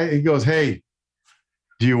 dude. He goes, hey,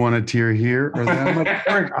 do you want a tear here or there? I'm like,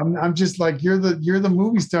 Eric, I'm just like, you're the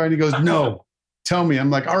movie star. And he goes, no, tell me.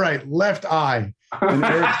 I'm like, all right, left eye. And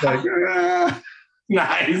Eric's like, ah.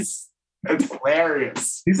 Nice. That's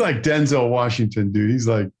hilarious. He's like Denzel Washington, dude. He's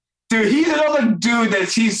like, dude, he's another dude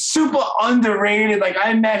he's super underrated. Like,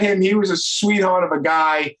 I met him. He was a sweetheart of a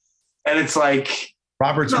guy. And it's like,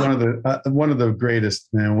 Robert's one of the greatest,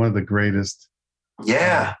 man. One of the greatest.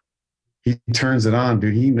 Yeah. He turns it on,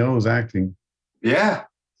 dude. He knows acting. Yeah.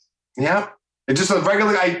 Yeah. And just a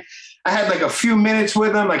regular, I had like a few minutes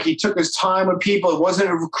with him. Like, he took his time with people. It wasn't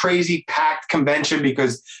a crazy packed convention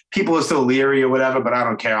because people are still leery or whatever, but I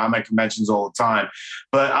don't care. I'm at conventions all the time.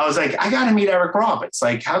 But I was like, I got to meet Eric Roberts.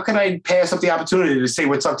 Like, how can I pass up the opportunity to say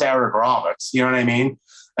what's up to Eric Roberts? You know what I mean?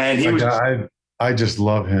 And he was. I just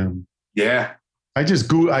love him. Yeah.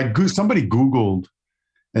 Somebody Googled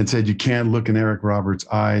and said, you can't look in Eric Roberts'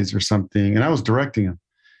 eyes or something. And I was directing him.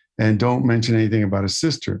 And don't mention anything about his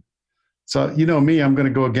sister. So, you know me, I'm going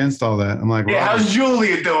to go against all that. I'm like, yeah, how's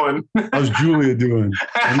Julia doing? How's Julia doing?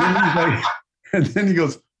 And then he's like, and then he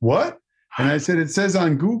goes, what? And I said, it says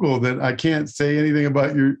on Google that I can't say anything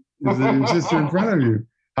about your sister in front of you.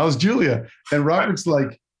 How's Julia? And Robert's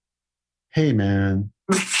like, hey, man,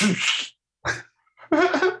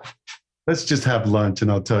 let's just have lunch and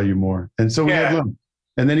I'll tell you more. And so we had lunch.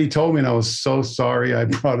 And then he told me, and I was so sorry I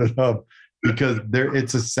brought it up because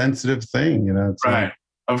it's a sensitive thing, you know. It's right. like,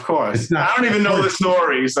 of course. It's not, I don't even know the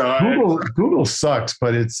story. So Google sucks,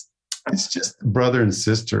 but it's just brother and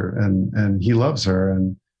sister, and he loves her,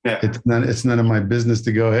 and it's none of my business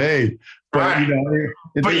to go, hey. But, you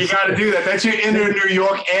know, but you got to do that. That's your inner New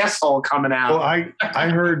York asshole coming out. Well, I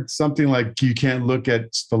heard something like you can't look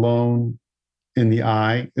at Stallone in the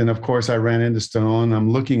eye. And of course, I ran into Stallone. I'm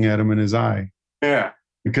looking at him in his eye. Yeah.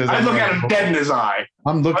 Because I look at him dead in his eye.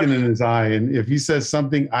 I'm looking in his eye. And if he says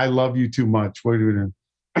something, I love you too much. What are you doing?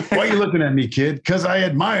 Why are you looking at me, kid? Because I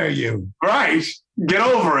admire you. Right. Get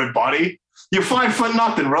over it, buddy. You're 5 foot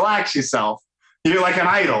nothing. Relax yourself. You're like an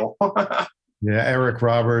idol. Yeah. Eric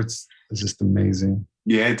Roberts. It's just amazing.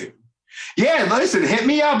 Yeah, dude. Yeah, listen, hit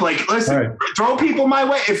me up. Like, listen, throw people my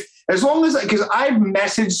way. As long as, because I've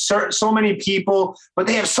messaged so many people, but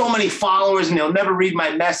they have so many followers and they'll never read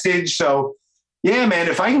my message. So, yeah, man,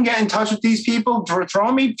 if I can get in touch with these people,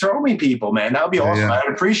 throw me people, man. That would be awesome. Yeah.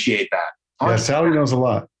 I'd appreciate that. 100%. Yeah, Sally knows a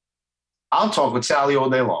lot. I'll talk with Sally all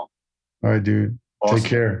day long. All right, dude. Awesome. Take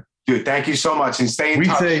care. Dude, thank you so much. And stay in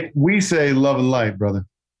touch. We say love and light, brother.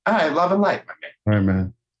 All right, love and light, my man. All right,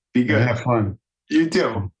 man. Be good. And have fun. You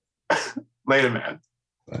too. Later, man.